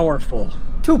powerful.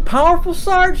 Too powerful,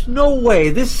 Sarge? No way.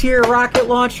 This here rocket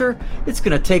launcher, it's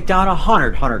gonna take down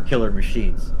 100 hunter-killer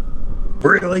machines.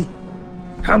 Really?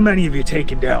 How many have you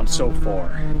taken down so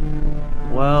far?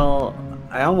 Well,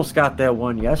 I almost got that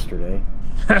one yesterday.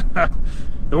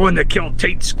 The one that killed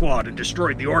Tate's squad and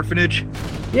destroyed the orphanage?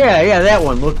 Yeah, that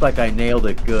one looked like I nailed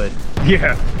it good.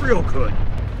 Yeah, real good.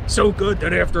 So good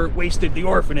that after it wasted the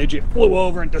orphanage, it flew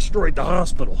over and destroyed the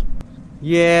hospital.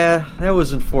 Yeah, that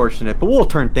was unfortunate, but we'll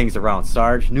turn things around,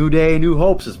 Sarge. New day, new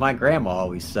hopes, as my grandma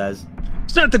always says.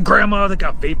 Is that the grandma that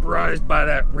got vaporized by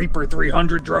that Reaper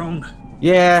 300 drone?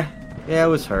 Yeah, it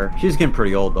was her. She's getting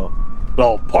pretty old, though.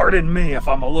 Well, pardon me if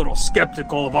I'm a little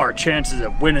skeptical of our chances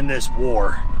of winning this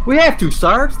war. We have to,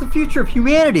 Sarge. The future of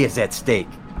humanity is at stake.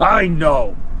 I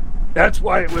know. That's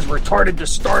why it was retarded to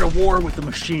start a war with the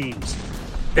machines.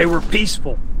 They were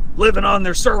peaceful, living on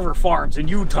their server farms in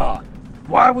Utah.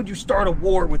 Why would you start a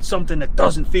war with something that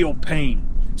doesn't feel pain?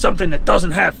 Something that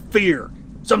doesn't have fear?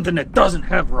 Something that doesn't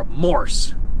have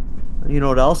remorse? You know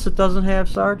what else it doesn't have,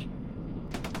 Sarge?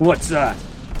 What's that?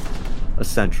 A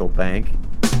central bank.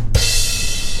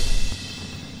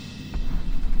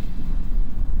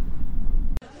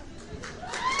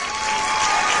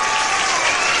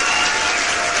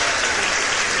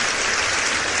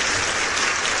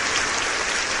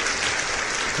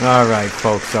 All right,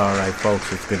 folks,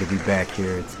 it's good to be back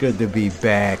here. It's good to be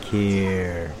back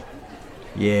here.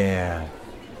 Yeah.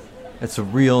 That's a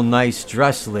real nice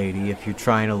dress, lady, if you're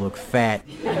trying to look fat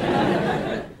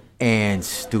and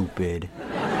stupid.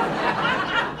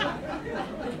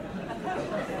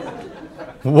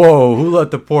 Whoa, who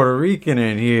let the Puerto Rican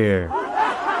in here?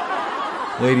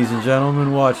 Ladies and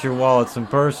gentlemen, watch your wallets and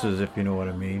purses, if you know what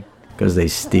I mean. Because they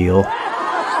steal.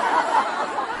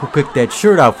 Who picked that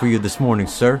shirt out for you this morning,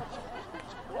 sir?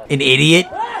 An idiot?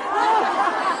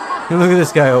 Hey, look at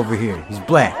this guy over here. He's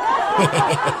black.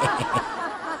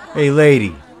 Hey,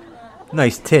 lady.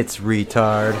 Nice tits,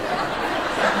 retard.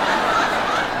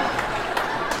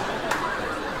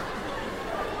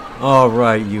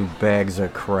 Alright, you bags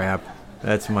of crap.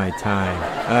 That's my time.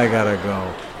 I gotta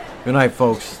go. Good night,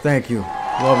 folks. Thank you.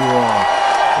 Love you all.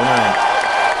 Good night.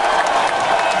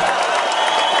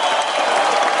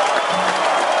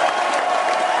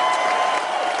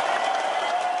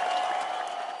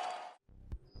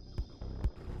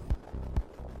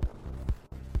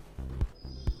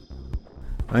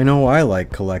 I know I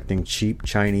like collecting cheap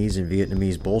Chinese and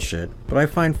Vietnamese bullshit, but I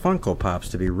find Funko Pops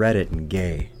to be Reddit and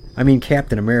gay. I mean,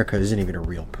 Captain America isn't even a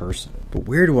real person. But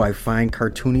where do I find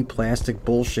cartoony plastic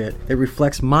bullshit that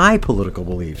reflects my political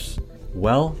beliefs?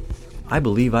 Well, I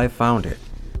believe I found it.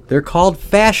 They're called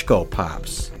Fashco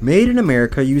Pops. Made in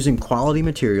America using quality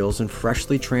materials and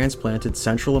freshly transplanted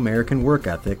Central American work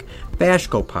ethic,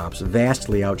 Fashco Pops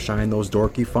vastly outshine those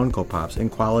dorky Funko Pops in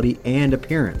quality and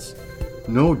appearance.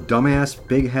 No dumbass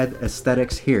big head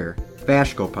aesthetics here.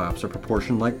 Fashco Pops are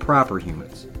proportioned like proper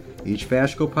humans. Each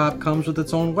Fashco Pop comes with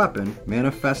its own weapon,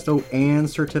 manifesto, and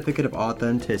certificate of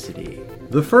authenticity.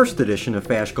 The first edition of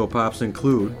Fashco Pops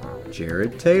include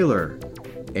Jared Taylor,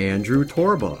 Andrew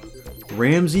Torba,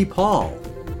 Ramsey Paul,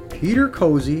 Peter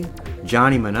Cozy,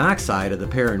 Johnny Monoxide of the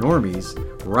Paranormies,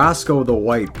 Roscoe the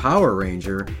White Power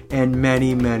Ranger, and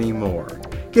many, many more.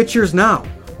 Get yours now,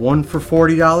 1 for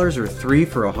 $40 or 3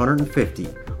 for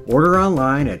 $150. Order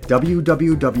online at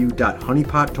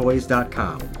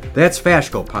www.honeypottoys.com. That's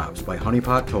Fashco Pops by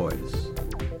Honeypot Toys.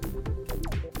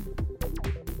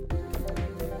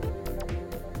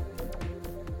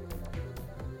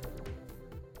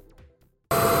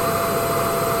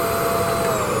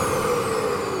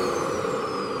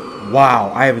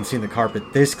 Wow, I haven't seen the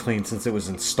carpet this clean since it was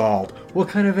installed. What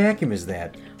kind of vacuum is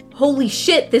that? Holy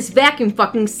shit, this vacuum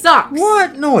fucking sucks!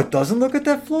 What? No, it doesn't. Look at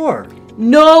that floor.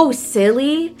 No,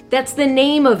 silly! That's the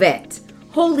name of it!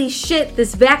 Holy shit,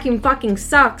 this vacuum fucking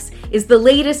sucks is the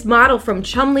latest model from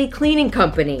Chumley Cleaning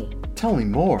Company. Tell me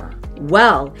more.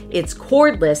 Well, it's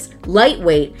cordless,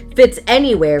 lightweight, fits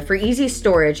anywhere for easy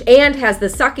storage, and has the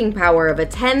sucking power of a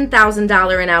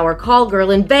 $10,000 an hour call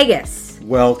girl in Vegas.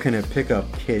 Well, can it pick up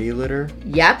kitty litter?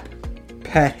 Yep.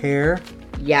 Pet hair?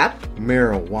 Yep.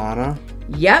 Marijuana?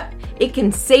 Yep. It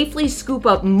can safely scoop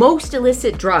up most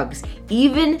illicit drugs,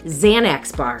 even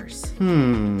Xanax bars.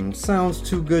 Sounds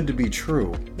too good to be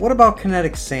true. What about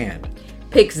kinetic sand?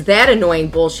 Picks that annoying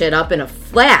bullshit up in a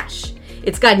flash.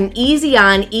 It's got an easy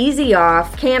on, easy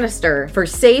off canister for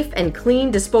safe and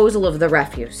clean disposal of the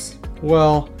refuse.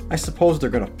 Well, I suppose they're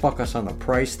gonna fuck us on the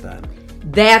price then.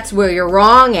 That's where you're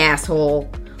wrong, asshole.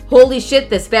 Holy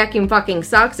shit, this vacuum fucking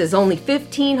sucks is only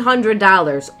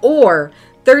 $1,500 or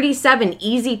 37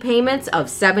 easy payments of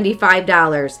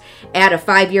 $75. Add a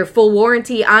 5-year full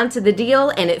warranty onto the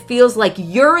deal and it feels like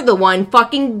you're the one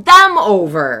fucking them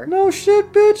over. No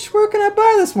shit, bitch. Where can I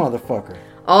buy this motherfucker?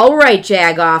 Alright,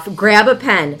 Jagoff, grab a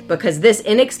pen because this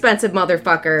inexpensive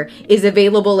motherfucker is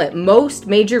available at most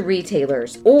major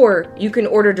retailers, or you can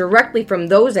order directly from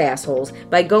those assholes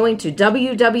by going to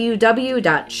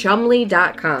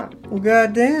www.chumley.com. Well,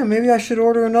 goddamn, maybe I should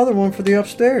order another one for the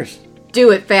upstairs. Do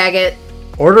it, faggot.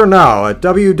 Order now at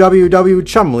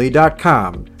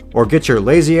www.chumley.com or get your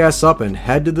lazy ass up and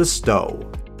head to the stove.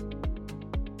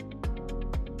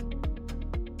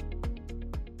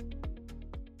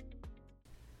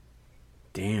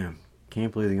 Damn,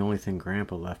 can't believe the only thing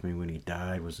Grandpa left me when he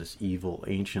died was this evil,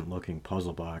 ancient-looking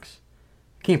puzzle box.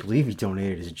 I can't believe he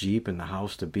donated his Jeep and the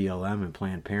house to BLM and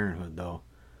Planned Parenthood, though.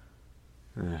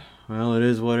 Well, it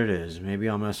is what it is. Maybe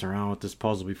I'll mess around with this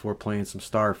puzzle before playing some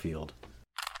Starfield.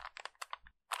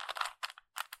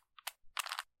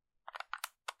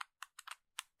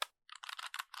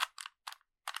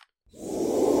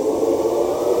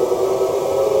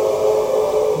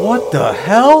 What the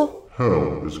hell?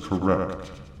 Hell is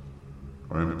correct.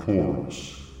 I am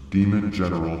Chorus, Demon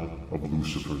General of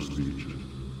Lucifer's Legion.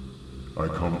 I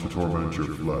come to torment your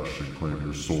flesh and claim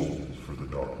your soul for the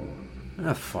Dark One.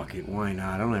 Fuck it, why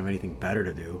not? I don't have anything better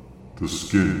to do. The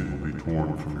skin will be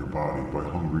torn from your body by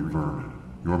hungry vermin,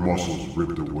 your muscles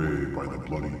ripped away by the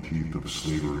bloody teeth of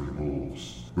slavering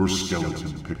wolves, your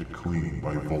skeleton picked clean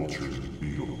by vultures and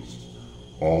beetles.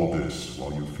 All this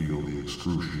while you feel the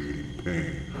excruciating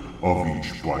pain of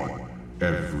each bite,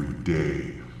 every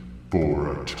day,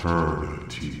 for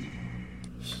eternity.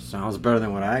 Sounds better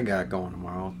than what I got going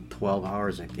tomorrow. 12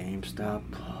 hours at GameStop.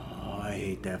 Oh, I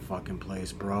hate that fucking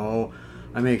place, bro.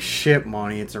 I make shit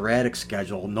money. It's erratic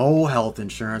schedule. No health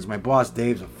insurance. My boss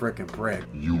Dave's a frickin' prick.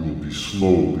 You will be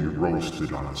slowly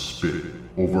roasted on a spit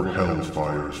over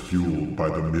hellfires fueled by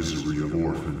the misery of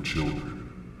orphan children.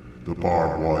 The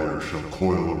barbed wire shall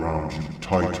coil around you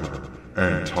tighter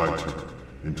and tighter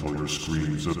until your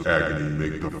screams of agony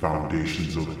make the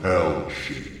foundations of hell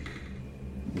shake.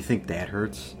 You think that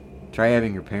hurts? Try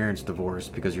having your parents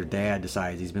divorced because your dad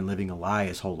decides he's been living a lie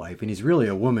his whole life and he's really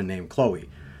a woman named Chloe.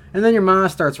 And then your mom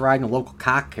starts riding a local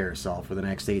cock carousel for the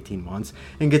next 18 months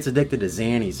and gets addicted to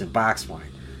Xannies and box wine.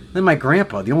 Then my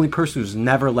grandpa, the only person who's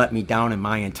never let me down in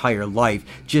my entire life,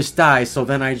 just dies, so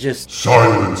then I just...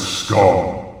 Silence,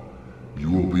 scum!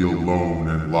 You will be alone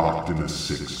and locked in a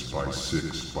 6 by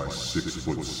 6 by 6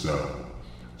 foot cell,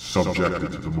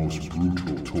 subjected to the most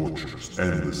brutal tortures,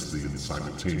 endlessly and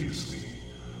simultaneously.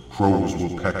 Crows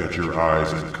will peck at your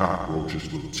eyes and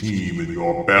cockroaches will teem in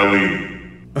your belly.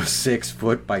 A 6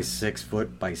 foot by 6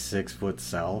 foot by 6 foot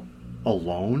cell?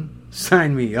 Alone?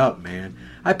 Sign me up, man.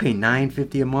 I pay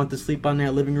 $9.50 a month to sleep on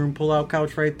that living room pull-out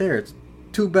couch right there. It's a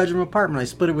 2-bedroom apartment. I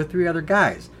split it with 3 other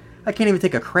guys. I can't even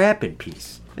take a crap in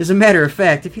peace. As a matter of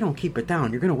fact, if you don't keep it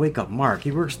down, you're gonna wake up Mark.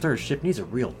 He works third shift and he's a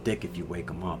real dick if you wake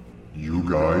him up. You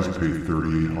guys pay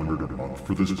 $3,800 a month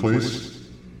for this place?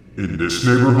 In this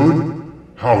neighborhood?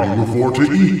 How do you afford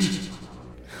to eat?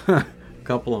 A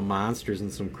couple of monsters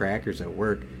and some crackers at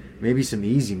work. Maybe some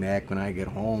Easy Mac when I get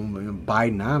home.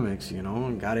 Bidenomics, you know,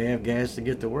 and gotta have gas to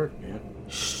get to work, man.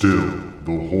 Still,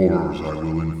 the horrors I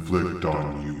will inflict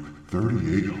on you.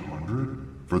 $3,800?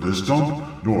 For this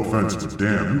dump? No offense, but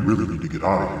damn, you really need to get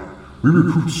out of here. We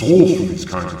recruit souls from these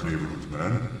kinds of neighborhoods,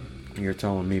 man. You're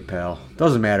telling me, pal.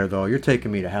 Doesn't matter, though. You're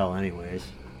taking me to hell anyways.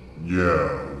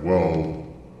 Yeah, well,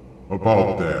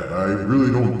 about that, I really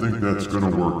don't think that's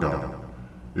gonna work out.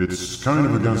 It's kind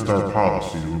of against our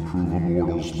policy to improve a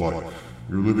mortal's life.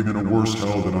 You're living in a worse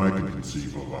hell than I can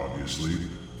conceive of, obviously.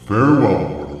 Farewell,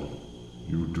 mortal.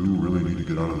 You do really need to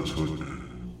get out of this hood,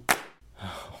 man.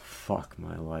 Oh, fuck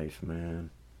my life, man.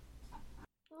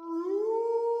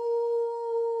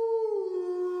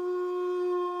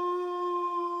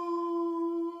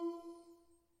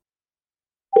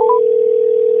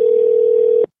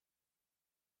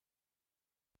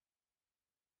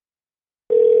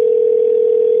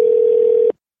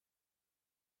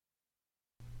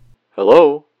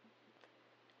 Hello?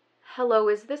 Hello,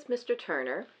 is this Mr.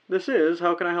 Turner? This is.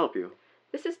 How can I help you?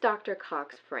 This is Dr.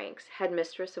 Cox Franks,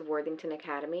 headmistress of Worthington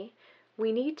Academy.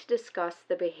 We need to discuss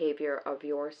the behavior of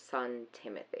your son,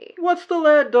 Timothy. What's the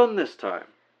lad done this time?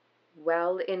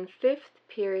 Well, in 5th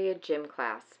period gym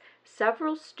class,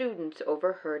 several students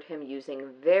overheard him using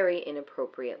very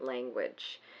inappropriate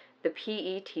language. The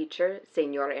PE teacher,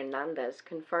 Senor Hernandez,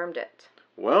 confirmed it.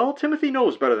 Well, Timothy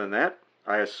knows better than that.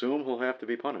 I assume he'll have to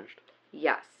be punished.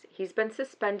 Yes, he's been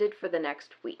suspended for the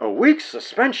next week. A week's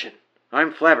suspension?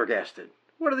 I'm flabbergasted.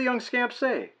 What did the young scamp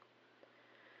say?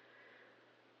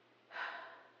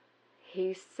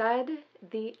 He said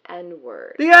the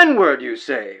N-word. The N-word, you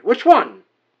say? Which one?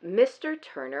 Mr.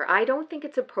 Turner, I don't think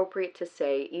it's appropriate to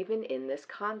say even in this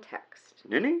context.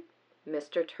 Ninny?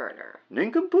 Mr. Turner.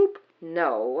 Nincompoop?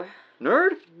 No.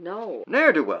 Nerd? No.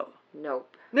 Ne'er-do-well?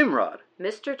 Nope. Nimrod?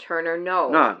 Mr. Turner, no.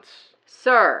 Nonce?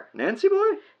 Sir. Nancy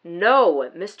boy? No,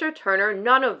 Mr. Turner,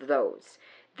 none of those.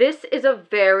 This is a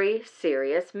very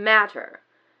serious matter.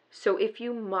 So if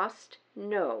you must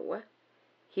know,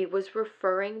 he was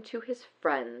referring to his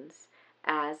friends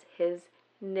as his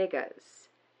niggas.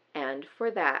 And for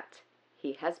that,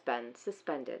 he has been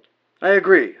suspended. I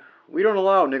agree. We don't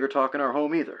allow nigger talk in our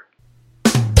home either.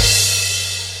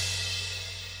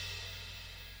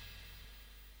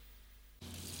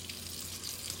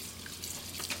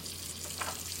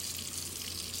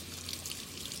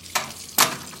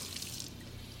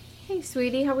 Hey,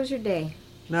 sweetie, how was your day?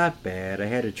 Not bad. I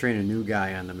had to train a new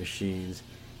guy on the machines.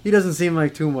 He doesn't seem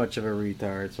like too much of a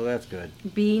retard, so that's good.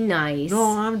 Be nice.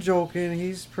 No, I'm joking.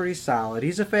 He's pretty solid.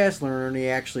 He's a fast learner, and he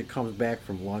actually comes back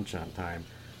from lunch on time.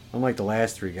 Unlike the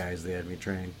last 3 guys they had me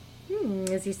train.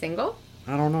 Is he single?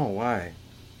 I don't know. Why?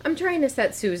 I'm trying to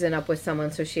set Susan up with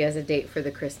someone so she has a date for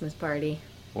the Christmas party.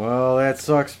 Well, that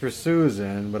sucks for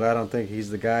Susan, but I don't think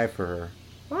he's the guy for her.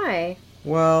 Why?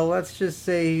 Well, let's just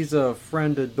say he's a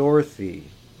friend of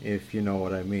Dorothy, if you know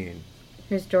what I mean.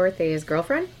 Who's Dorothy, his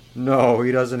girlfriend? No,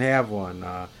 he doesn't have one.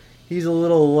 He's a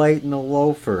little light in the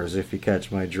loafers, if you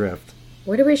catch my drift.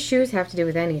 What do his shoes have to do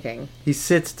with anything? He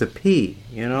sits to pee,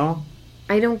 you know?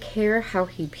 I don't care how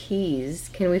he pees.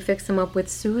 Can we fix him up with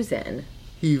Susan?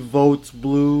 He votes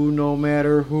blue no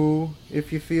matter who,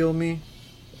 if you feel me.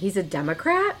 He's a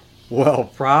Democrat? Well,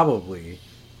 probably.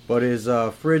 But his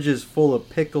fridge is full of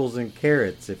pickles and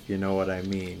carrots, if you know what I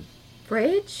mean.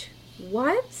 Fridge?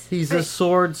 What? He's a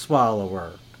sword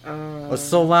swallower. A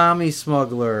salami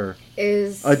smuggler.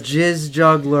 A jizz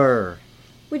juggler.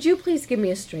 Would you please give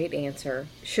me a straight answer?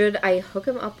 Should I hook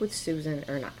him up with Susan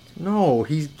or not? No,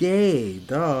 he's gay,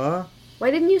 duh.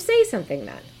 Why didn't you say something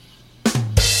then?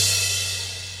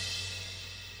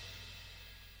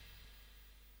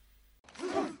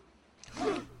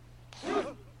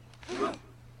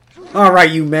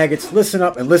 Alright, you maggots, listen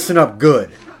up and listen up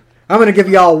good. I'm going to give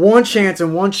y'all one chance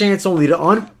and one chance only to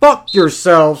unfuck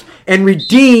yourselves and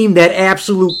redeem that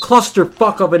absolute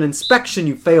clusterfuck of an inspection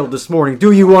you failed this morning.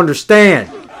 Do you understand?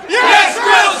 Yes,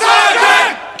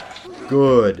 Drill Sergeant!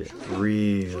 Good.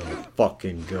 Real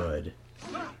fucking good.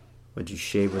 Would you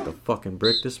shave with a fucking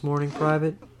brick this morning,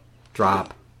 Private?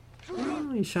 Drop.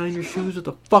 Oh, you shine your shoes with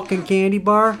a fucking candy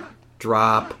bar?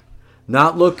 Drop.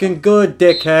 Not looking good,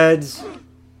 dickheads.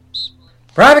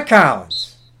 Private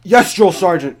Collins. Yes, Drill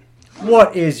Sergeant.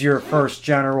 What is your first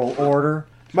general order?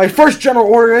 My first general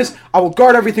order is I will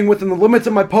guard everything within the limits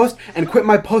of my post and quit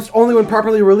my post only when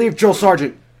properly relieved, Drill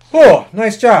Sergeant. Oh,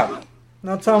 nice job.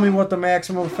 Now tell me what the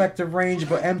maximum effective range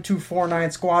of an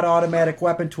M249 squad automatic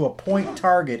weapon to a point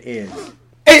target is.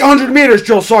 800 meters,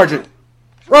 Drill Sergeant.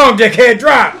 Wrong, dickhead,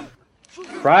 drop!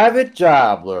 Private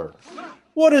Jobler.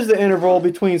 What is the interval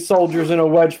between soldiers in a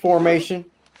wedge formation?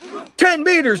 10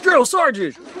 meters, Drill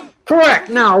Sergeant! Correct.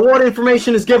 Now, what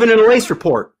information is given in a race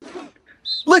report?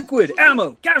 Liquid,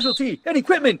 ammo, casualty, and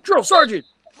equipment, Drill Sergeant!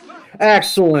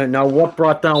 Excellent. Now, what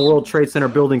brought down World Trade Center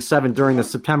Building 7 during the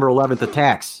September 11th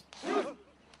attacks?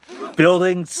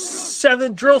 Building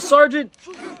 7, Drill Sergeant?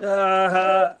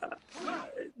 The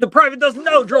private doesn't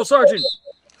know, Drill Sergeant!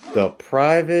 The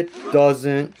private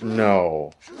doesn't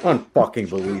know. Unfucking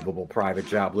believable, Private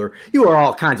Jobler. You are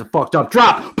all kinds of fucked up.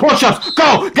 Drop! Push-ups!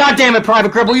 Go! God damn it,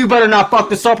 Private Cribble, you better not fuck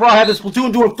this up or I'll have this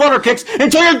platoon doing flutter kicks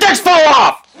until your dicks fall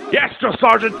off! Yes, Drill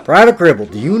Sergeant. Private Cribble,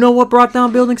 do you know what brought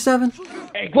down Building 7?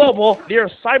 A global, near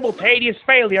simultaneous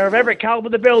failure of every column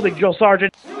in the building, Drill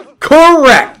Sergeant.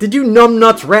 Correct! Did you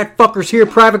numbnuts rat fuckers hear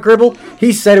Private Gribble?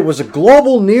 He said it was a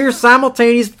global near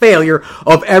simultaneous failure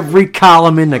of every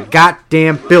column in the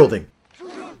goddamn building.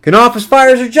 Can office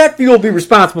fires or jet fuel be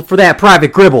responsible for that,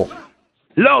 Private Gribble?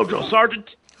 No, Drill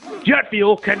Sergeant. Jet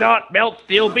fuel cannot melt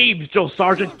steel beams, Drill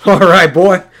Sergeant. Alright,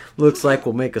 boy. Looks like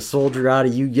we'll make a soldier out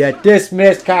of you yet.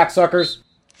 Dismissed, cocksuckers.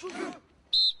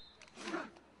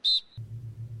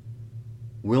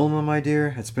 Wilma, my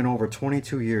dear, it's been over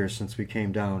 22 years since we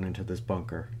came down into this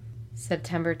bunker.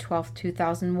 September 12th,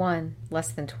 2001,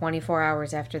 less than 24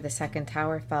 hours after the second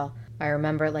tower fell. I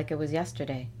remember it like it was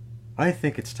yesterday. I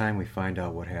think it's time we find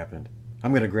out what happened.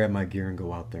 I'm gonna grab my gear and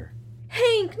go out there.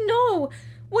 Hank, no!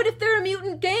 What if there are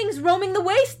mutant gangs roaming the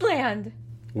wasteland?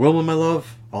 Wilma, my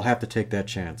love, I'll have to take that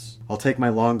chance. I'll take my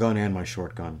long gun and my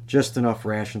short gun. Just enough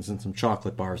rations and some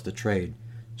chocolate bars to trade,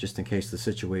 just in case the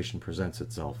situation presents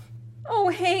itself. Oh,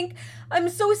 Hank, I'm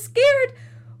so scared.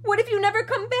 What if you never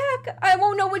come back? I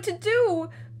won't know what to do.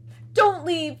 Don't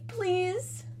leave,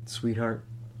 please. Sweetheart,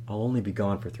 I'll only be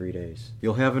gone for 3 days.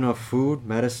 You'll have enough food,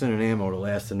 medicine, and ammo to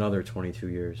last another 22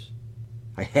 years.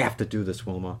 I have to do this,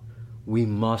 Wilma. We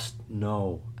must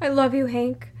know. I love you,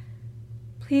 Hank.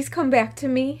 Please come back to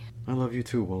me. I love you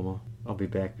too, Wilma. I'll be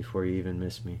back before you even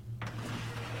miss me.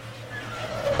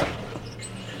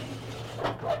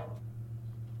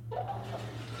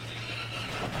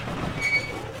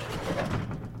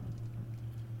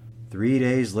 Three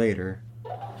days later.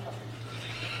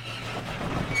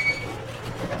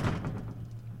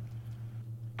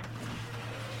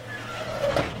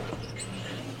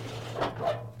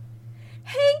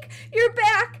 Hank, you're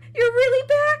back. You're really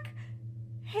back.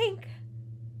 Hank,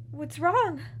 what's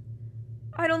wrong?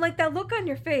 I don't like that look on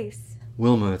your face.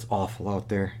 Wilma, it's awful out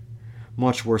there.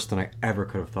 Much worse than I ever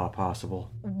could have thought possible.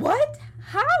 What?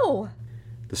 How?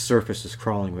 The surface is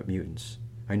crawling with mutants.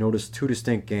 I noticed 2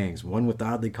 distinct gangs, one with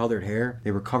oddly colored hair.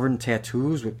 They were covered in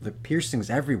tattoos with piercings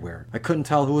everywhere. I couldn't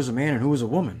tell who was a man and who was a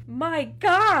woman. My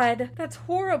God, that's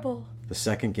horrible. The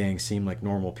second gang seemed like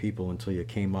normal people until you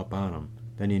came up on them.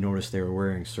 Then you noticed they were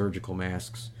wearing surgical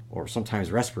masks, or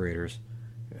sometimes respirators,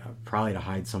 probably to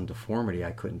hide some deformity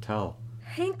I couldn't tell.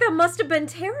 Hank, that must have been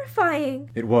terrifying.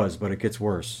 It was, but it gets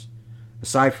worse.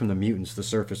 Aside from the mutants, the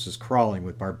surface is crawling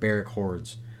with barbaric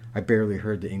hordes. I barely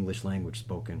heard the English language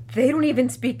spoken. They don't even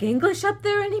speak English up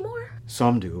there anymore?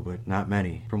 Some do, but not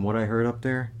many. From what I heard up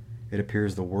there, it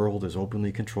appears the world is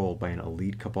openly controlled by an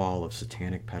elite cabal of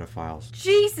satanic pedophiles.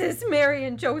 Jesus, Mary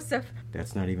and Joseph.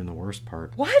 That's not even the worst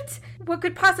part. What? What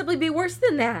could possibly be worse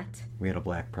than that? We had a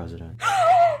black president.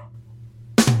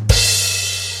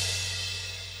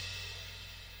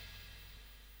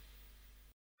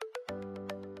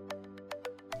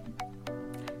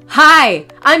 Hi,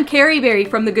 I'm Carrie Berry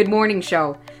from The Good Morning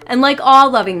Show. And like all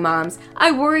loving moms,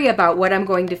 I worry about what I'm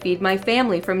going to feed my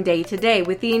family from day to day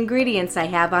with the ingredients I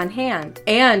have on hand.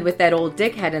 And with that old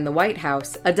dickhead in the White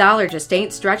House, $1 just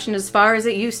ain't stretching as far as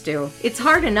it used to. It's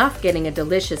hard enough getting a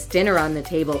delicious dinner on the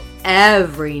table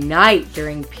every night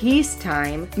during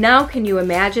peacetime. Now can you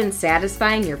imagine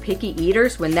satisfying your picky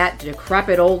eaters when that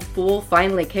decrepit old fool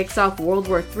finally kicks off World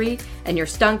War III and you're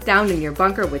stunk down in your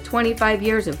bunker with 25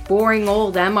 years of boring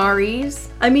old MREs?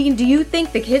 I mean, do you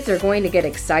think the kids are going to get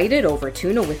excited over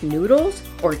tuna with noodles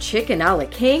or chicken a la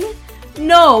king?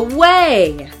 No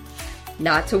way!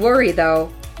 Not to worry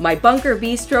though, my Bunker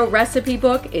Bistro recipe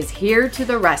book is here to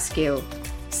the rescue.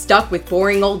 Stuck with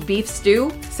boring old beef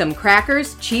stew, some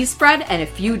crackers, cheese spread, and a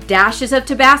few dashes of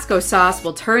Tabasco sauce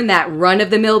will turn that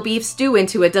run-of-the-mill beef stew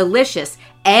into a delicious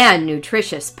and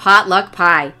nutritious potluck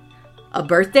pie. A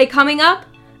birthday coming up?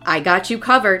 I got you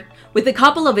covered. With a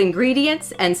couple of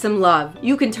ingredients and some love,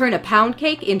 you can turn a pound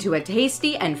cake into a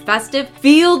tasty and festive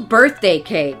field birthday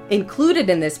cake. Included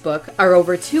in this book are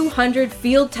over 200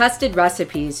 field-tested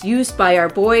recipes used by our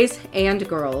boys and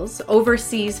girls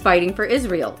overseas fighting for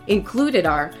Israel. Included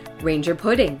are Ranger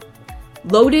pudding,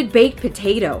 loaded baked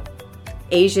potato,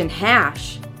 Asian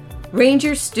hash,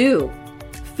 Ranger stew,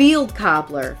 field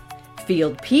cobbler,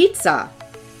 field pizza,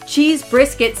 cheese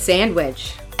brisket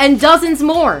sandwich, and dozens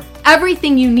more.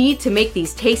 Everything you need to make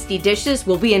these tasty dishes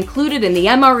will be included in the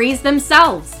MREs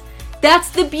themselves.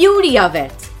 That's the beauty of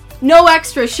it. No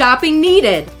extra shopping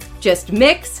needed. Just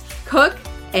mix, cook,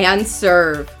 and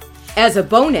serve. As a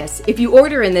bonus, if you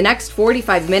order in the next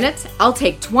 45 minutes, I'll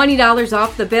take $20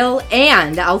 off the bill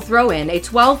and I'll throw in a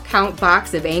 12-count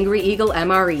box of Angry Eagle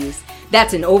MREs.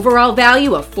 That's an overall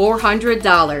value of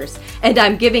 $400, and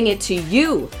I'm giving it to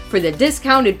you for the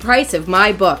discounted price of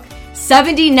my book,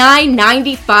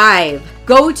 $79.95.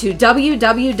 Go to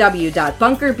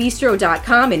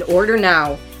www.bunkerbistro.com and order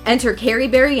now. Enter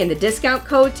Carrieberry in the discount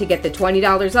code to get the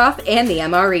 $20 off and the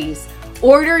MREs.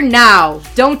 Order now.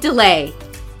 Don't delay.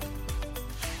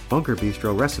 Bunker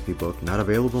Bistro recipe book not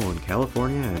available in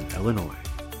California and Illinois.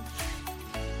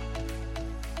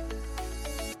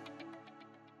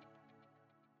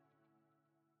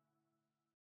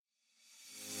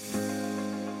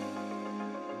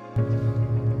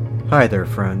 Hi there,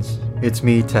 friends. It's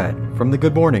me, Ted, from The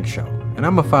Good Morning Show, and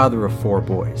I'm a father of 4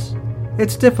 boys.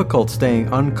 It's difficult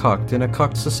staying uncucked in a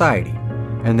cucked society,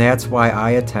 and that's why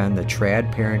I attend the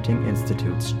Trad Parenting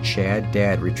Institute's Chad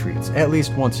Dad Retreats at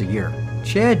least once a year.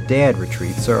 Chad Dad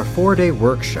Retreats are a 4-day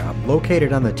workshop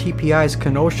located on the TPI's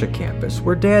Kenosha campus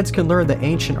where dads can learn the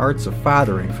ancient arts of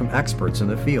fathering from experts in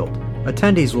the field.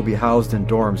 Attendees will be housed in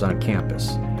dorms on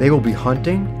campus. They will be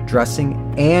hunting,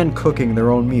 dressing, and cooking their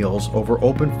own meals over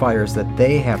open fires that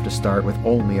they have to start with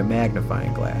only a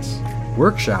magnifying glass.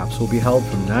 Workshops will be held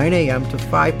from 9 a.m. to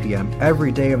 5 p.m.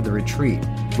 every day of the retreat,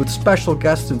 with special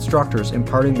guest instructors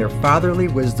imparting their fatherly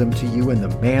wisdom to you in the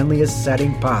manliest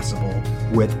setting possible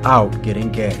without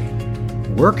getting gay.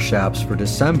 Workshops for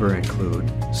December include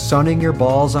sunning your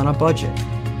balls on a budget,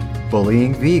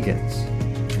 bullying vegans,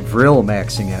 vril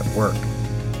maxing at work,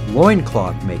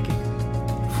 loincloth making,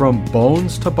 from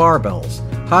bones to barbells,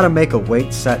 how to make a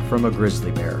weight set from a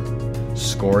grizzly bear,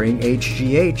 scoring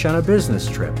HGH on a business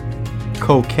trip,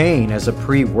 cocaine as a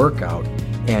pre-workout,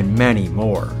 and many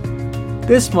more.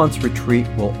 This month's retreat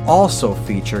will also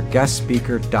feature guest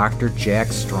speaker Dr.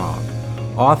 Jack Strong,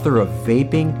 author of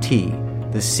Vaping Tea,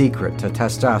 The Secret to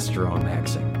Testosterone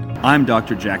Maxing. I'm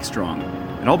Dr. Jack Strong,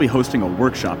 and I'll be hosting a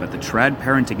workshop at the Trad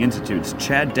Parenting Institute's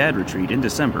Chad Dad Retreat in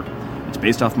December. It's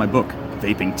based off my book,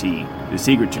 Vaping Tea, The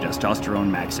Secret to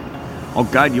Testosterone Maxing. I'll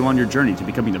guide you on your journey to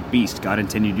becoming the beast God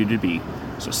intended you to be,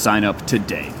 so sign up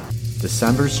today.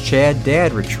 December's Chad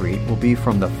Dad Retreat will be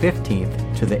from the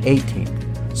 15th to the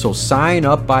 18th, so sign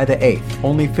up by the 8th.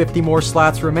 Only 50 more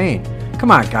slots remain.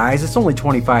 Come on, guys, it's only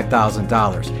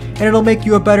 $25,000, and it'll make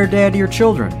you a better dad to your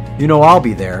children. You know I'll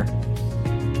be there.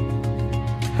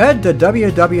 Head to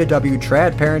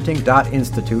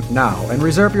www.tradparenting.institute now and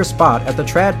reserve your spot at the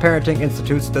Trad Parenting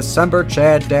Institute's December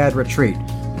Chad Dad Retreat.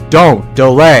 Don't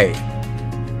delay!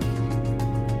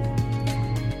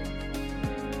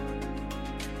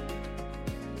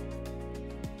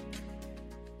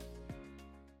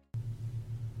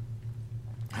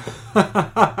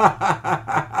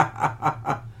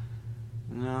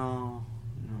 No,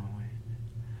 wait.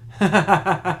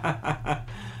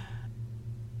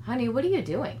 Honey, what are you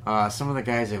doing? Some of the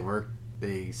guys at work,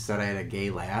 they said I had a gay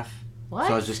laugh. What?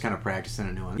 So I was just kind of practicing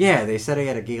a new one. Yeah, they said I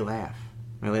had a gay laugh.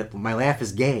 My laugh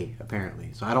is gay,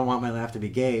 apparently. So I don't want my laugh to be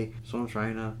gay, so I'm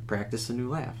trying to practice a new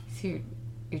laugh. So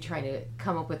you're trying to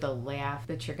come up with a laugh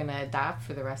that you're going to adopt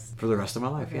for the rest of my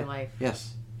life. Of your life.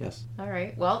 Yes. All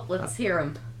right. Well, let's hear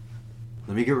them.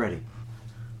 Let me get ready.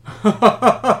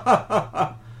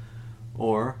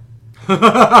 Or...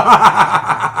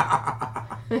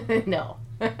 No.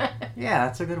 Yeah,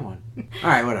 that's a good one. All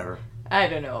right, whatever. I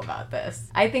don't know about this.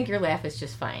 I think your laugh is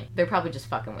just fine. They're probably just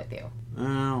fucking with you.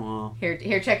 Oh, well.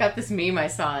 Here, check out this meme I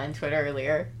saw on Twitter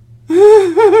earlier.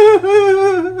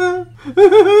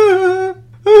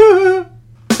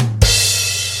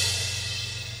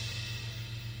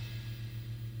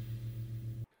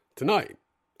 Tonight,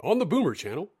 on the Boomer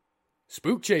Channel,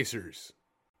 Spook Chasers.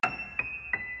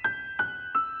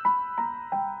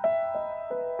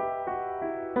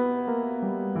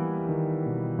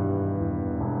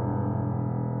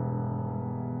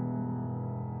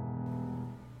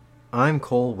 I'm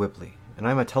Cole Whipley, and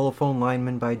I'm a telephone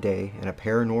lineman by day and a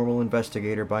paranormal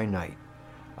investigator by night.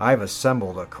 I've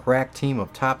assembled a crack team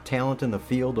of top talent in the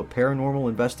field of paranormal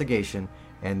investigation,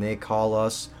 and they call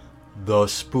us the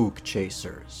Spook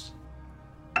Chasers.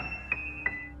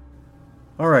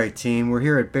 Alright team, we're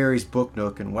here at Barry's Book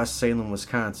Nook in West Salem,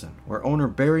 Wisconsin, where owner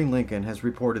Barry Lincoln has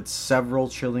reported several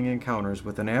chilling encounters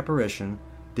with an apparition,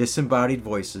 disembodied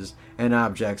voices, and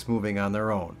objects moving on their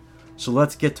own. So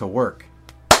let's get to work.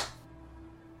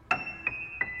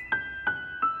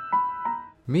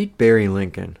 Meet Barry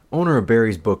Lincoln, owner of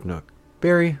Barry's Book Nook.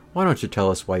 Barry, why don't you tell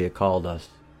us why you called us?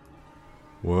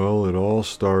 Well, it all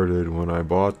started when I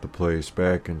bought the place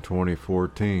back in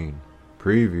 2014.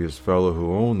 Previous fellow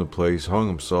who owned the place hung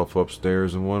himself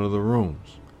upstairs in one of the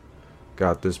rooms.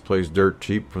 Got this place dirt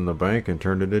cheap from the bank and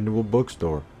turned it into a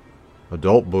bookstore.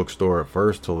 Adult bookstore at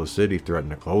first till the city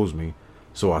threatened to close me,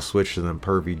 so I switched to them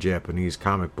pervy Japanese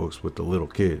comic books with the little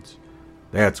kids.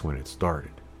 That's when it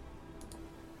started.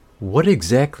 What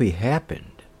exactly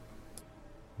happened?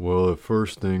 Well, at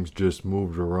first things just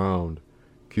moved around.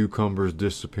 Cucumbers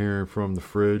disappearing from the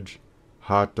fridge,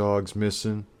 hot dogs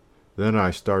missing. Then I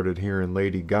started hearing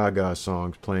Lady Gaga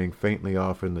songs playing faintly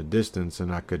off in the distance,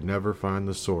 and I could never find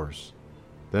the source.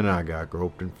 Then I got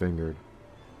groped and fingered.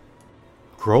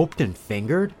 Groped and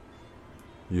fingered?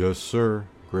 Yes, sir.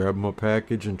 Grabbed my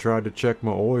package and tried to check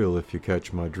my oil, if you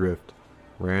catch my drift.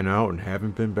 Ran out and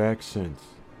haven't been back since.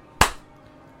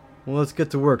 Well, let's get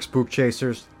to work, Spook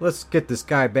Chasers. Let's get this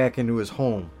guy back into his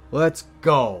home. Let's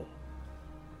go!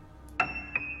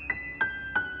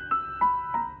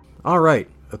 Alright,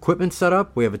 equipment set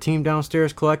up, we have a team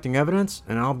downstairs collecting evidence,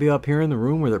 and I'll be up here in the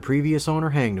room where the previous owner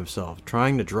hanged himself,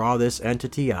 trying to draw this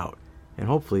entity out, and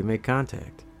hopefully make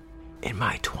contact. In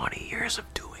my 20 years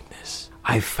of doing this,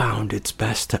 I've found it's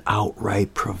best to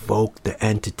outright provoke the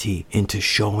entity into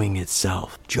showing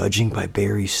itself. Judging by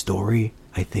Barry's story,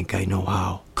 I think I know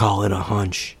how. Call it a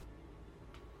hunch.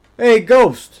 Hey,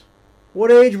 Ghost! What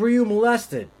age were you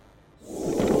molested?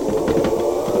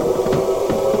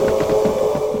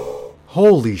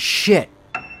 Holy shit!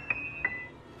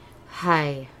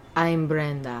 Hi, I'm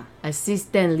Brenda,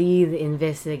 assistant lead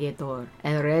investigator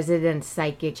and resident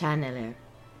psychic channeler.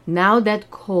 Now that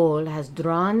Cole has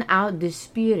drawn out the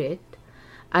spirit,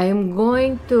 I am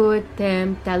going to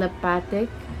attempt telepathic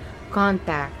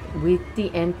contact with the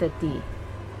entity.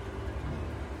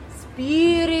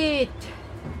 Spirit!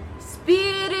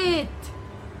 Spirit!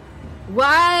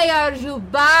 Why are you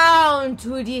bound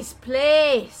to this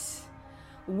place?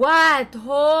 What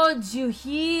holds you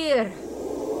here?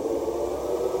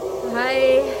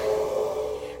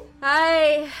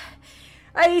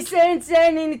 I sense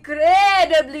an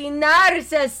incredibly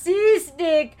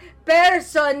narcissistic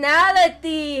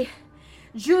personality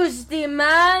just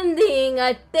demanding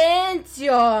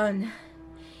attention.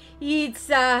 It's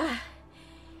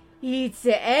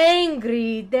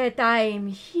angry that I'm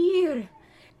here.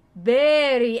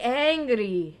 Very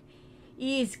angry.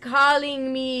 It's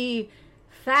calling me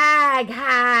fag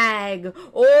hag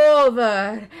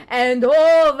over and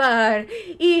over.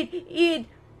 It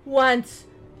wants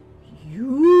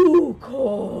you,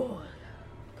 Cole.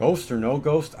 Ghost or no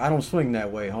ghost, I don't swing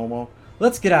that way, homo.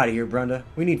 Let's get out of here, Brenda.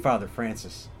 We need Father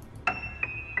Francis.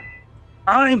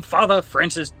 I'm Father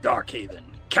Francis Darkhaven,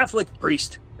 Catholic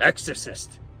priest,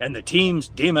 exorcist, and the team's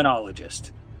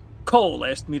demonologist. Cole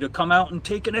asked me to come out and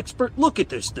take an expert look at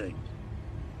this thing.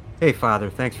 Hey, Father,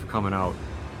 thanks for coming out.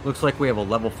 Looks like we have a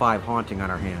level 5 haunting on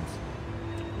our hands.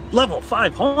 Level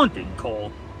 5 haunting,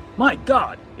 Cole? My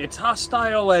God, it's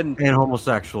hostile and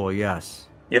homosexual, yes.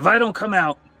 If I don't come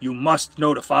out, you must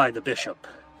notify the bishop.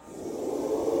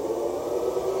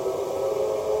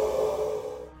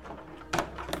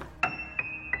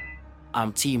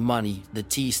 I'm T-Money. The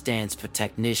T stands for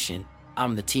technician.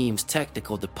 I'm the team's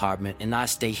technical department, and I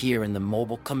stay here in the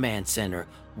mobile command center,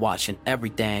 watching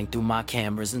everything through my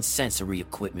cameras and sensory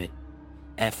equipment.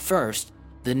 At first,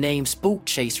 the name Spook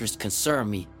Chasers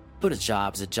concerned me, but a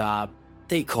job's a job.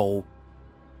 They cold.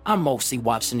 I'm mostly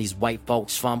watching these white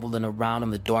folks fumbling around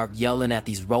in the dark, yelling at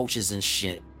these roaches and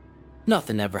shit.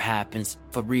 Nothing ever happens,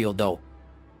 for real though.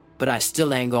 But I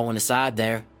still ain't going inside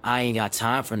there. I ain't got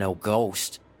time for no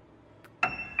ghost.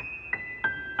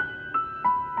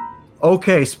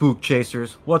 Okay, Spook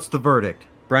Chasers, what's the verdict?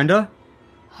 Brenda?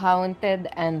 Haunted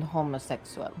and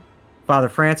homosexual. Father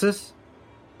Francis?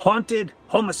 Haunted,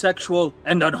 homosexual,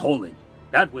 and unholy.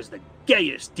 That was the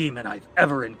gayest demon I've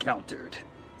ever encountered.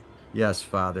 Yes,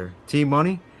 Father.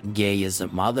 T-Money? Gay as a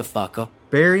motherfucker.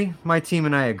 Barry, my team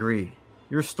and I agree.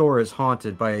 Your store is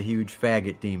haunted by a huge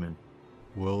faggot demon.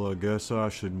 Well, I guess I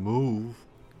should move.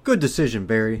 Good decision,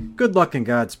 Barry. Good luck and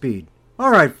Godspeed.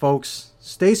 Alright, folks,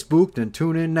 stay spooked and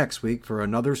tune in next week for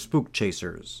another Spook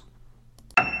Chasers.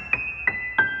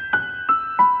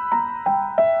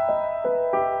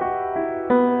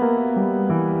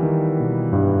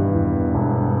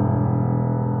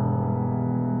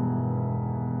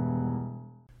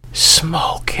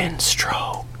 Smoke and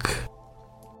stroke.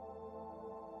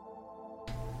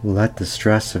 Let the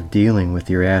stress of dealing with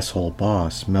your asshole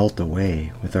boss melt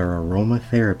away with our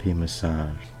aromatherapy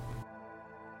massage.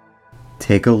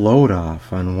 Take a load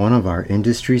off on one of our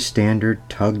industry standard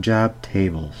tug job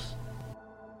tables.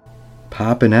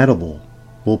 Pop an edible.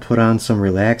 We'll put on some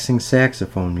relaxing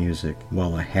saxophone music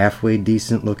while a halfway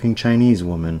decent looking Chinese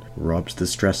woman rubs the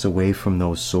stress away from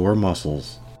those sore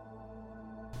muscles.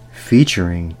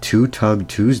 Featuring 2 Tug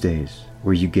Tuesdays,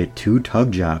 where you get 2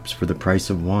 tug jobs for the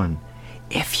price of one.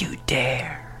 If you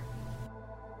dare.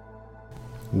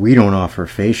 We don't offer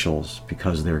facials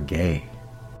because they're gay.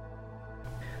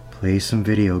 Play some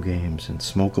video games and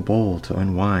smoke a bowl to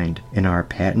unwind in our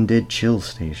patented chill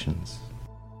stations.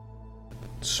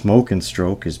 Smoke and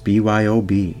Stroke is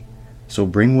BYOB, so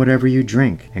bring whatever you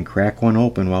drink and crack one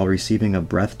open while receiving a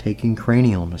breathtaking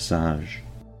cranial massage.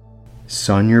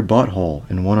 Sun your butthole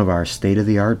in one of our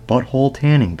state-of-the-art butthole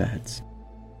tanning beds.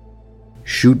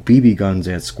 Shoot BB guns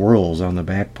at squirrels on the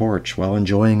back porch while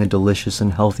enjoying a delicious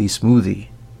and healthy smoothie.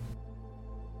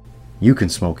 You can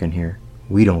smoke in here.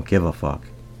 We don't give a fuck.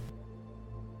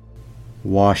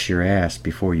 Wash your ass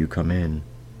before you come in.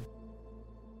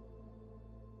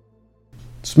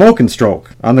 Smoke and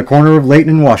Stroke on the corner of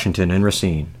Layton and Washington in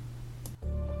Racine.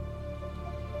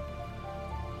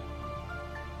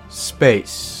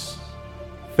 Space.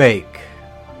 Fake.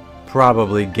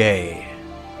 Probably gay.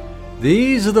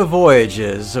 These are the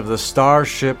voyages of the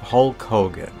Starship Hulk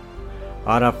Hogan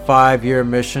on a 5-year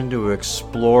mission to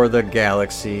explore the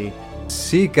galaxy,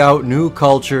 seek out new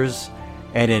cultures,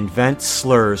 and invent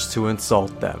slurs to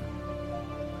insult them.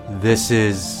 This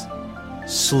is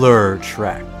Slur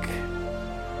Trek.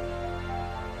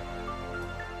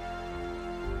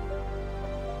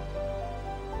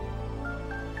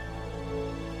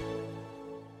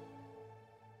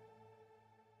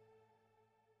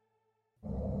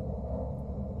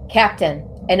 Captain,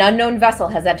 an unknown vessel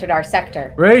has entered our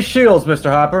sector. Raise shields,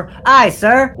 Mr. Hopper. Aye,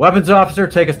 sir. Weapons officer,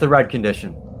 take us to red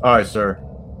condition. Aye, sir.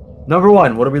 Number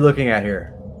 1, what are we looking at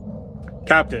here?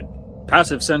 Captain,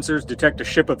 passive sensors detect a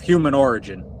ship of human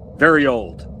origin. Very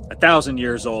old. 1,000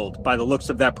 years old, by the looks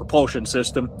of that propulsion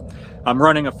system. I'm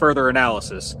running a further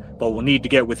analysis, but we'll need to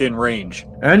get within range.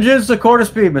 Engines to quarter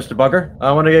speed, Mr. Bugger.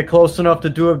 I want to get close enough to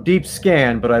do a deep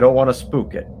scan, but I don't want to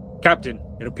spook it. Captain,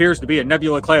 it appears to be a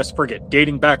Nebula-class frigate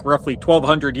dating back roughly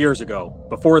 1,200 years ago,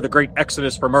 before the Great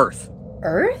Exodus from Earth.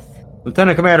 Earth?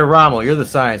 Lieutenant Commander Rommel, you're the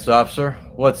science officer.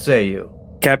 What say you?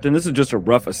 Captain, this is just a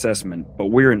rough assessment, but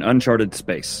we're in uncharted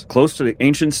space, close to the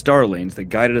ancient star lanes that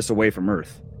guided us away from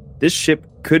Earth. This ship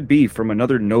could be from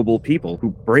another noble people who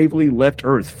bravely left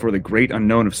Earth for the great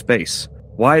unknown of space.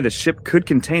 Why, the ship could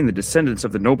contain the descendants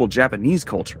of the noble Japanese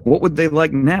culture. What would they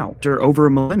like now, after over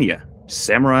a millennia?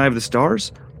 Samurai of the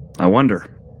stars? I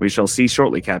wonder. We shall see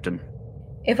shortly, Captain.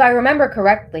 If I remember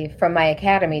correctly from my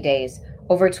academy days,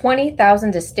 over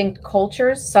 20,000 distinct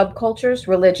cultures, subcultures,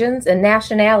 religions, and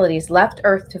nationalities left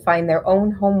Earth to find their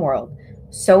own homeworld.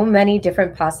 So many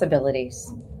different possibilities.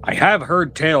 I have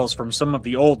heard tales from some of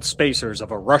the old spacers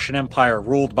of a Russian empire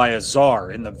ruled by a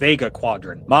czar in the Vega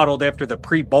Quadrant, modeled after the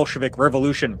pre-Bolshevik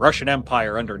Revolution Russian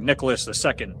Empire under Nicholas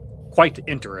II. Quite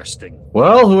interesting.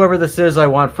 Well, whoever this is, I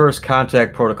want first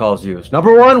contact protocols used.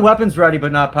 Number 1, weapons ready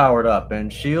but not powered up,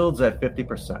 and shields at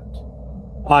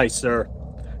 50%. Aye, sir.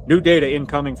 New data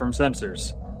incoming from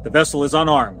sensors. The vessel is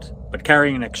unarmed, but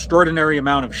carrying an extraordinary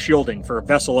amount of shielding for a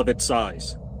vessel of its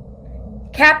size.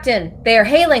 Captain, they are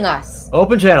hailing us.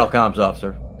 Open channel comms,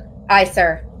 officer. Aye,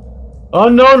 sir.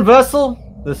 Unknown vessel,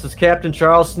 this is Captain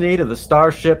Charles Sneed of the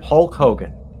Starship Hulk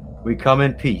Hogan. We come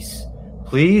in peace.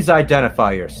 Please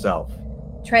identify yourself.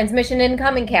 Transmission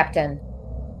incoming, Captain.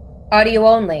 Audio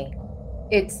only.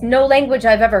 It's no language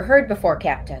I've ever heard before,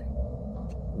 Captain.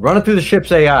 Run it through the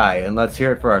ship's AI and let's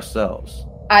hear it for ourselves.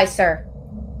 Aye, sir.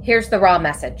 Here's the raw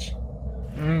message.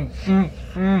 I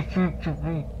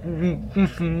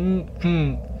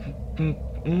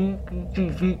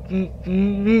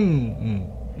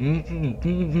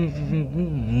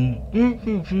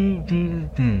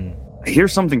hear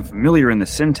something familiar in the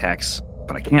syntax,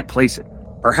 but I can't place it.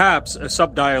 Perhaps a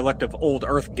subdialect of Old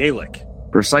Earth Gaelic.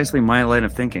 Precisely my line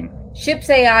of thinking.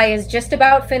 Ship's AI is just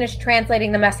about finished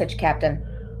translating the message, Captain.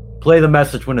 Play the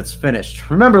message when it's finished.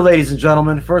 Remember, ladies and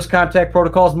gentlemen, first contact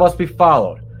protocols must be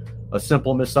followed. A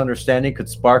simple misunderstanding could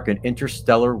spark an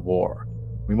interstellar war.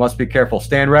 We must be careful.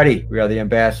 Stand ready. We are the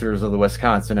ambassadors of the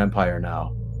Wisconsin Empire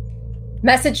now.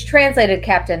 Message translated,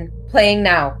 Captain. Playing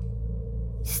now.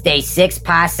 Stay 6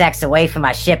 parsecs away from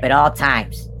our ship at all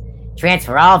times.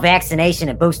 Transfer all vaccination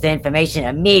and booster information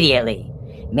immediately.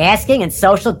 Masking and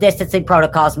social distancing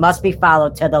protocols must be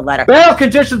followed to the letter. Battle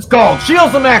conditions called.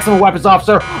 Shields and maximum weapons,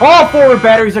 officer. All forward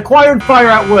batteries acquire and fire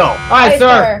at will. Aye,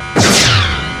 sir.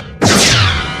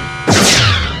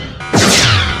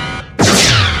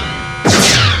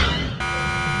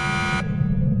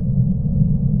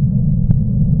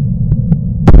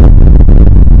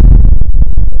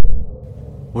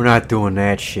 We're not doing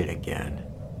that shit again.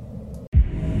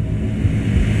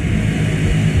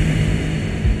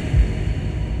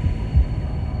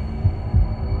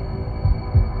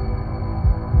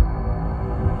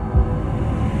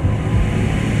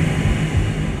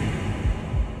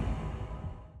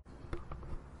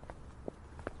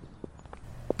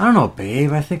 I don't know,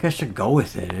 babe. I think I should go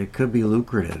with it. It could be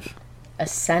lucrative. A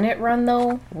Senate run,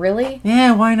 though? Really?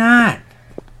 Yeah, why not?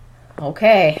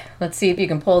 Okay, let's see if you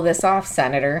can pull this off,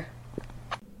 Senator.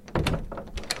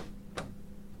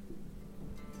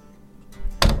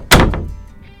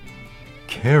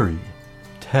 Carrie,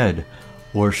 Ted,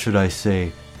 or should I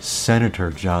say Senator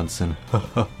Johnson.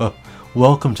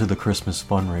 Welcome to the Christmas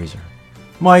fundraiser.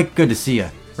 Mike, good to see you.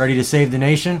 Ready to save the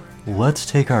nation? Let's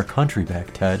take our country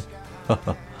back, Ted.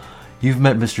 You've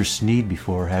met Mr. Sneed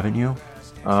before, haven't you?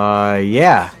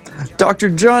 Yeah. Dr.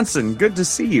 Johnson, good to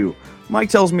see you. Mike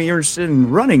tells me you're interested in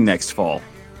running next fall.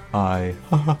 I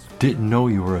didn't know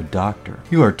you were a doctor.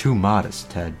 You are too modest,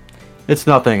 Ted. It's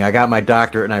nothing. I got my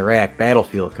doctorate in Iraq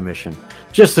Battlefield Commission.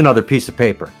 Just another piece of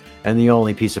paper. And the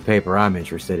only piece of paper I'm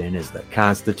interested in is the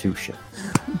Constitution.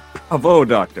 Bravo,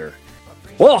 Doctor.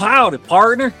 Well, howdy,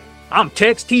 partner. I'm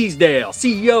Tex Teasdale,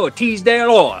 CEO of Teasdale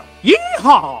Oil.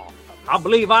 Yeehaw! I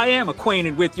believe I am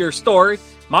acquainted with your story.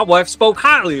 My wife spoke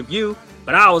highly of you,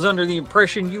 but I was under the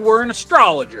impression you were an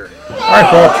astrologer. I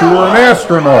thought you were an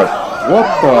astronaut.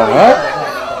 What the heck?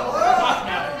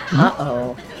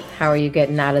 Uh-oh. How are you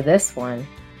getting out of this one?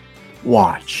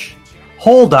 Watch.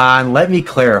 Hold on, let me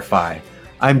clarify.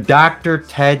 I'm Dr.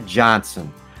 Ted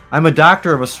Johnson. I'm a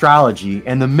doctor of astrology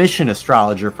and the mission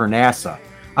astrologer for NASA.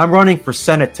 I'm running for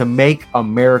Senate to make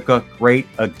America great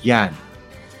again.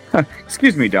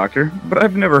 Excuse me, Doctor, but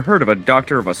I've never heard of a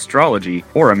doctor of astrology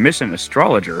or a mission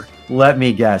astrologer. Let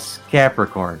me guess,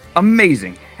 Capricorn.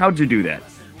 Amazing. How'd you do that?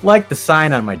 Like the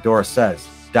sign on my door says,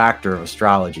 Doctor of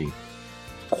Astrology.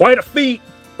 Quite a feat,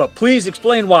 but please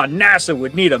explain why NASA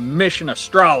would need a mission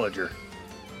astrologer.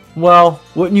 Well,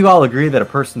 wouldn't you all agree that a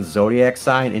person's zodiac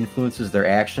sign influences their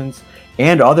actions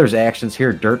and others' actions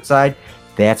here dirt side?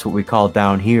 That's what we call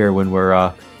down here when we're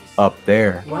up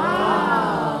there.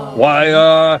 Wow.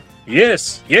 Why,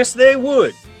 yes they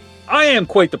would. I am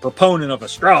quite the proponent of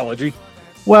astrology.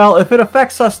 Well, if it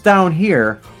affects us down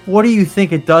here, what do you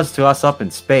think it does to us up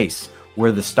in space,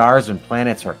 where the stars and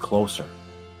planets are closer?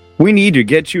 We need to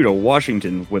get you to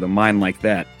Washington with a mind like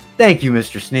that. Thank you,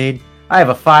 Mr. Sneed. I have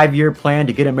a 5-year plan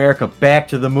to get America back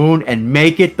to the moon and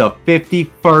make it the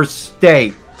 51st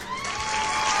state.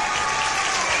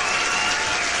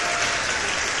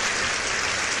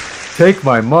 Take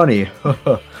my money,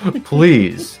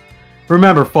 please.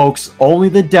 Remember, folks, only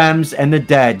the Dems and the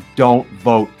dead don't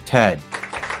vote Ted.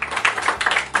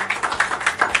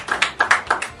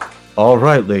 All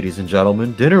right, ladies and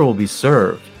gentlemen, dinner will be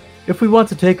served. If we want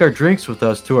to take our drinks with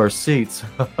us to our seats.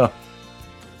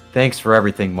 Thanks for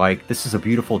everything, Mike. This is a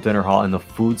beautiful dinner hall and the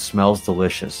food smells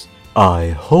delicious. I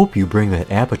hope you bring that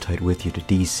appetite with you to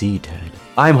D.C., Ted.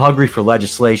 I'm hungry for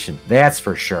legislation, that's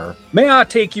for sure. May I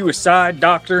take you aside,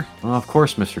 Doctor? Of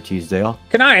course, Mr. Teasdale.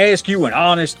 Can I ask you an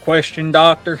honest question,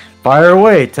 Doctor? Fire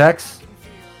away, Tex.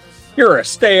 You're a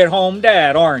stay-at-home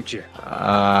dad, aren't you?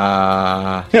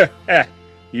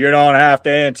 You don't have to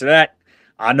answer that.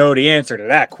 I know the answer to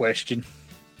that question.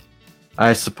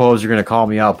 I suppose you're going to call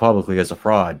me out publicly as a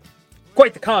fraud.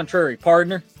 Quite the contrary,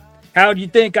 partner. How do you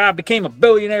think I became a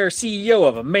billionaire CEO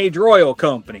of a major oil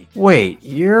company? Wait,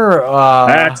 you're,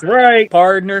 That's right,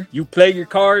 partner. You play your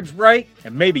cards right,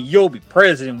 and maybe you'll be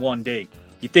president one day.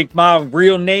 You think my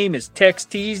real name is Tex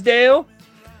Teasdale?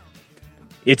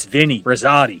 It's Vinny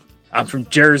Rosati. I'm from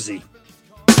Jersey.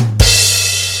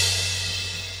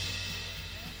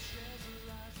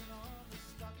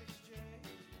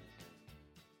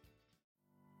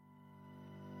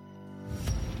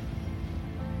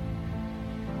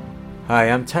 Hi,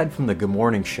 I'm Ted from the Good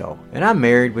Morning Show, and I'm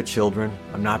married with children.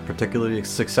 I'm not particularly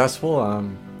successful.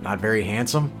 I'm Not very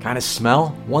handsome? Kind of smell?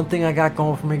 One thing I got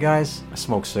going for me, guys, I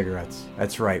smoke cigarettes.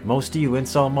 That's right, most of you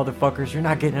incel motherfuckers, you're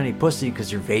not getting any pussy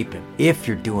because you're vaping. If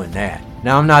you're doing that.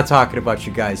 Now, I'm not talking about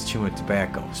you guys chewing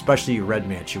tobacco, especially you red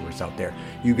man chewers out there.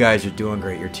 You guys are doing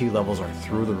great. Your T levels are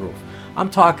through the roof.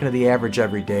 I'm talking to the average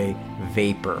everyday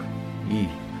vapor.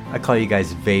 I call you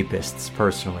guys vapists,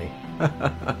 personally.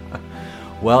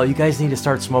 Well, you guys need to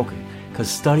start smoking, because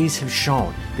studies have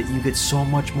shown that you get so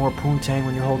much more poontang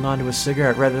when you're holding on to a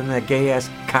cigarette rather than that gay-ass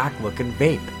cock-looking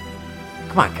vape.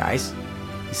 Come on, guys.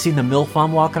 You seen the MILF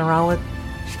I'm walking around with?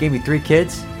 She gave me 3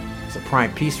 kids? It's a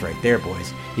prime piece right there,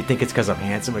 boys. You think it's because I'm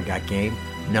handsome and got game?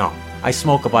 No. I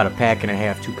smoke about 1.5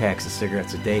 packs, 2 packs of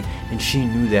cigarettes a day, and she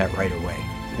knew that right away.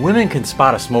 Women can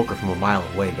spot a smoker from a mile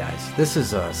away, guys. This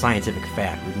is a scientific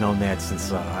fact. We've known that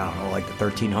since, I don't know, like the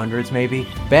 1300s maybe.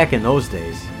 Back in those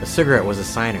days, a cigarette was a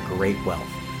sign of great wealth.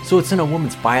 So it's in a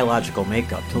woman's biological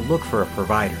makeup to look for a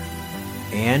provider.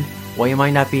 And while you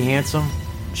might not be handsome,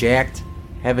 jacked,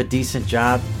 have a decent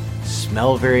job,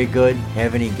 smell very good,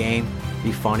 have any game,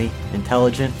 be funny,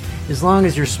 intelligent, as long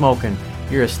as you're smoking,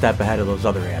 you're a step ahead of those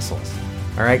other assholes.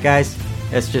 Alright guys,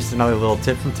 that's just another little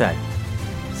tip from Ted.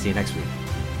 See you next week.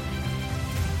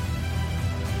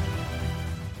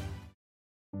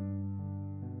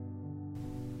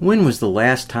 When was the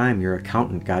last time your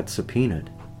accountant got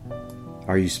subpoenaed?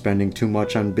 Are you spending too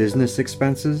much on business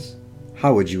expenses?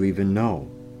 How would you even know?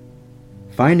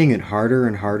 Finding it harder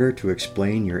and harder to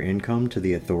explain your income to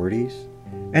the authorities?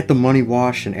 At the Money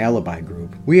Wash and Alibi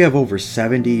Group, we have over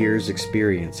 70 years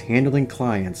experience handling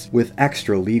clients with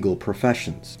extra legal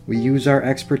professions. We use our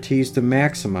expertise to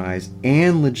maximize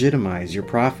and legitimize your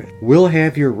profit. We'll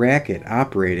have your racket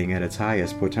operating at its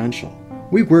highest potential.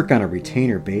 We work on a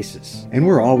retainer basis, and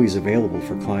we're always available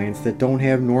for clients that don't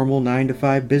have normal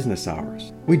 9-to-5 business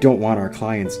hours. We don't want our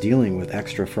clients dealing with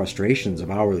extra frustrations of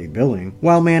hourly billing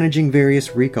while managing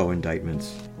various RICO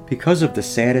indictments. Because of the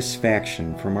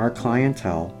satisfaction from our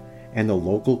clientele and the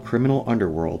local criminal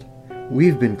underworld,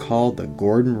 we've been called the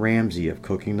Gordon Ramsay of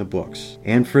cooking the books.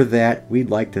 And for that, we'd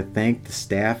like to thank the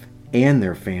staff and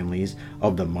their families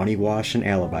of the Money Wash and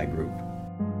Alibi Group.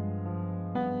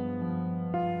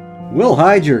 We'll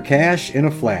hide your cash in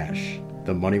a flash.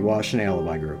 The Money Wash and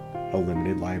Alibi Group, a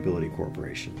limited liability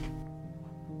corporation.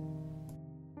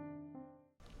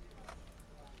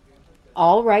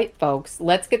 All right, folks,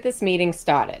 let's get this meeting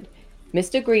started.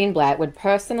 Mr. Greenblatt would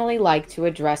personally like to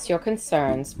address your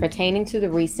concerns pertaining to the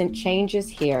recent changes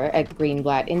here at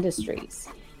Greenblatt Industries.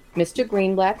 Mr.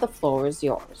 Greenblatt, the floor is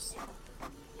yours.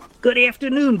 Good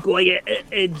afternoon, Goya,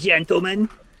 gentlemen.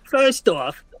 First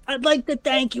off, I'd like to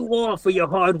thank you all for your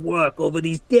hard work over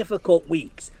these difficult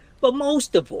weeks. But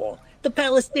most of all, the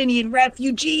Palestinian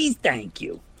refugees thank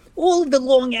you. All of the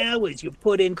long hours you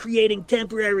put in creating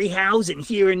temporary housing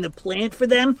here in the plant for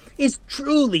them is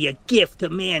truly a gift to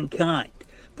mankind.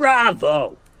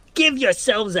 Bravo! Give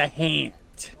yourselves a hand.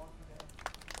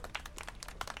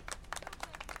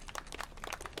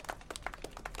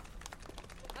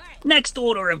 Next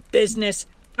order of business,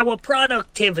 our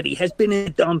productivity has been in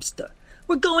a dumpster.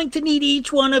 We're going to need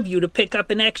each one of you to pick up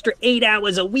an extra 8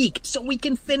 hours a week so we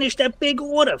can finish that big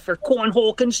order for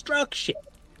cornhole construction.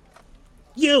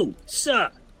 You, sir,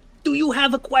 do you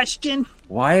have a question?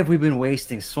 Why have we been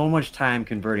wasting so much time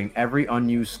converting every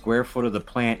unused square foot of the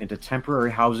plant into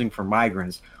temporary housing for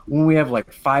migrants when we have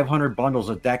like 500 bundles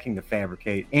of decking to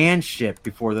fabricate and ship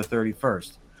before the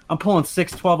 31st? I'm pulling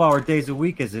 6 12-hour days a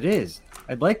week as it is.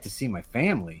 I'd like to see my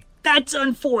family. That's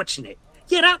unfortunate.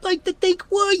 Yet I'd like to think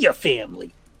we're your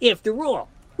family. After all,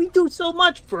 we do so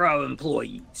much for our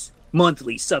employees.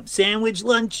 Monthly sub-sandwich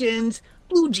luncheons,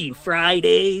 Blue Jean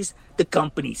Fridays, the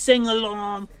company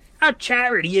sing-along. Our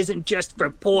charity isn't just for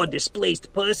poor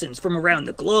displaced persons from around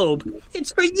the globe.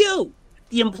 It's for you,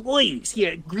 the employees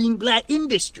here at Greenblatt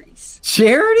Industries.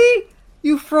 Charity?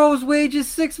 You froze wages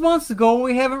 6 months ago and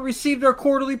we haven't received our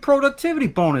quarterly productivity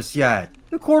bonus yet.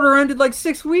 The quarter ended like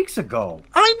 6 weeks ago.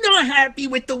 I'm not happy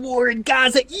with the war in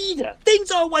Gaza either. Things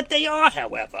are what they are,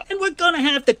 however, and we're gonna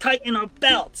have to tighten our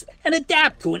belts and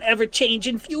adapt to an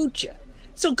ever-changing future.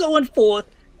 So going forth,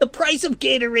 the price of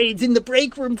Gatorades in the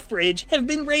break room fridge have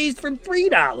been raised from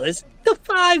 $3 to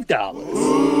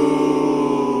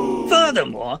 $5.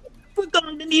 Furthermore, we're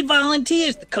going to need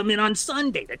volunteers to come in on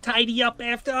Sunday to tidy up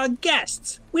after our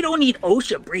guests. We don't need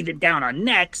OSHA breathing down our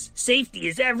necks. Safety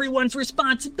is everyone's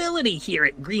responsibility here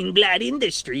at Greenblatt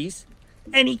Industries.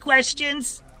 Any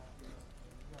questions?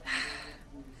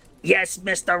 Yes,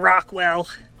 Mr. Rockwell.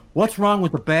 What's wrong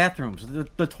with the bathrooms?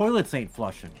 The toilets ain't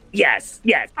flushing. Yes,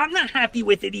 I'm not happy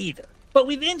with it either. but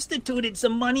we've instituted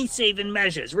some money-saving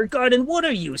measures regarding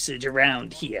water usage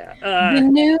around here. The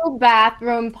new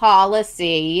bathroom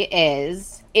policy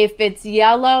is, if it's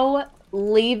yellow,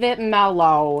 leave it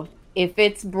mellow. If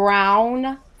it's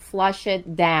brown, flush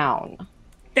it down.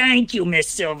 Thank you, Miss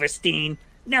Silverstein.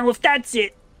 Now, if that's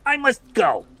it, I must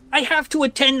go. I have to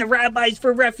attend the Rabbis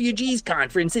for Refugees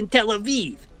conference in Tel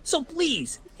Aviv. So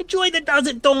please, enjoy the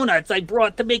dozen donuts I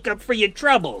brought to make up for your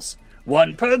troubles.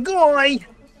 One per goy.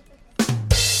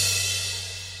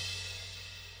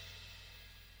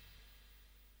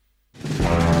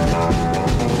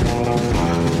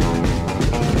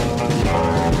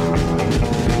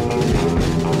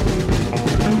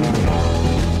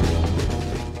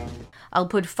 I'll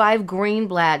put 5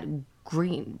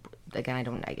 Again,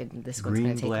 this one's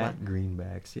going to take a while.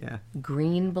 Greenbacks, yeah.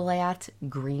 Greenblatt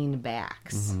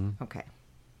greenbacks. Mhm. Okay.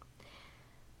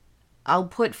 I'll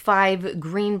put 5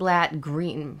 Greenblatt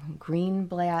greenbacks.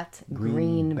 Greenblatt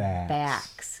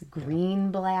greenbacks.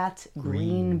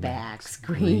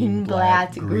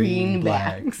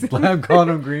 I'm calling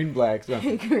them greenblacks.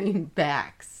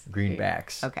 Greenbacks.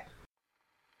 Greenbacks. Okay.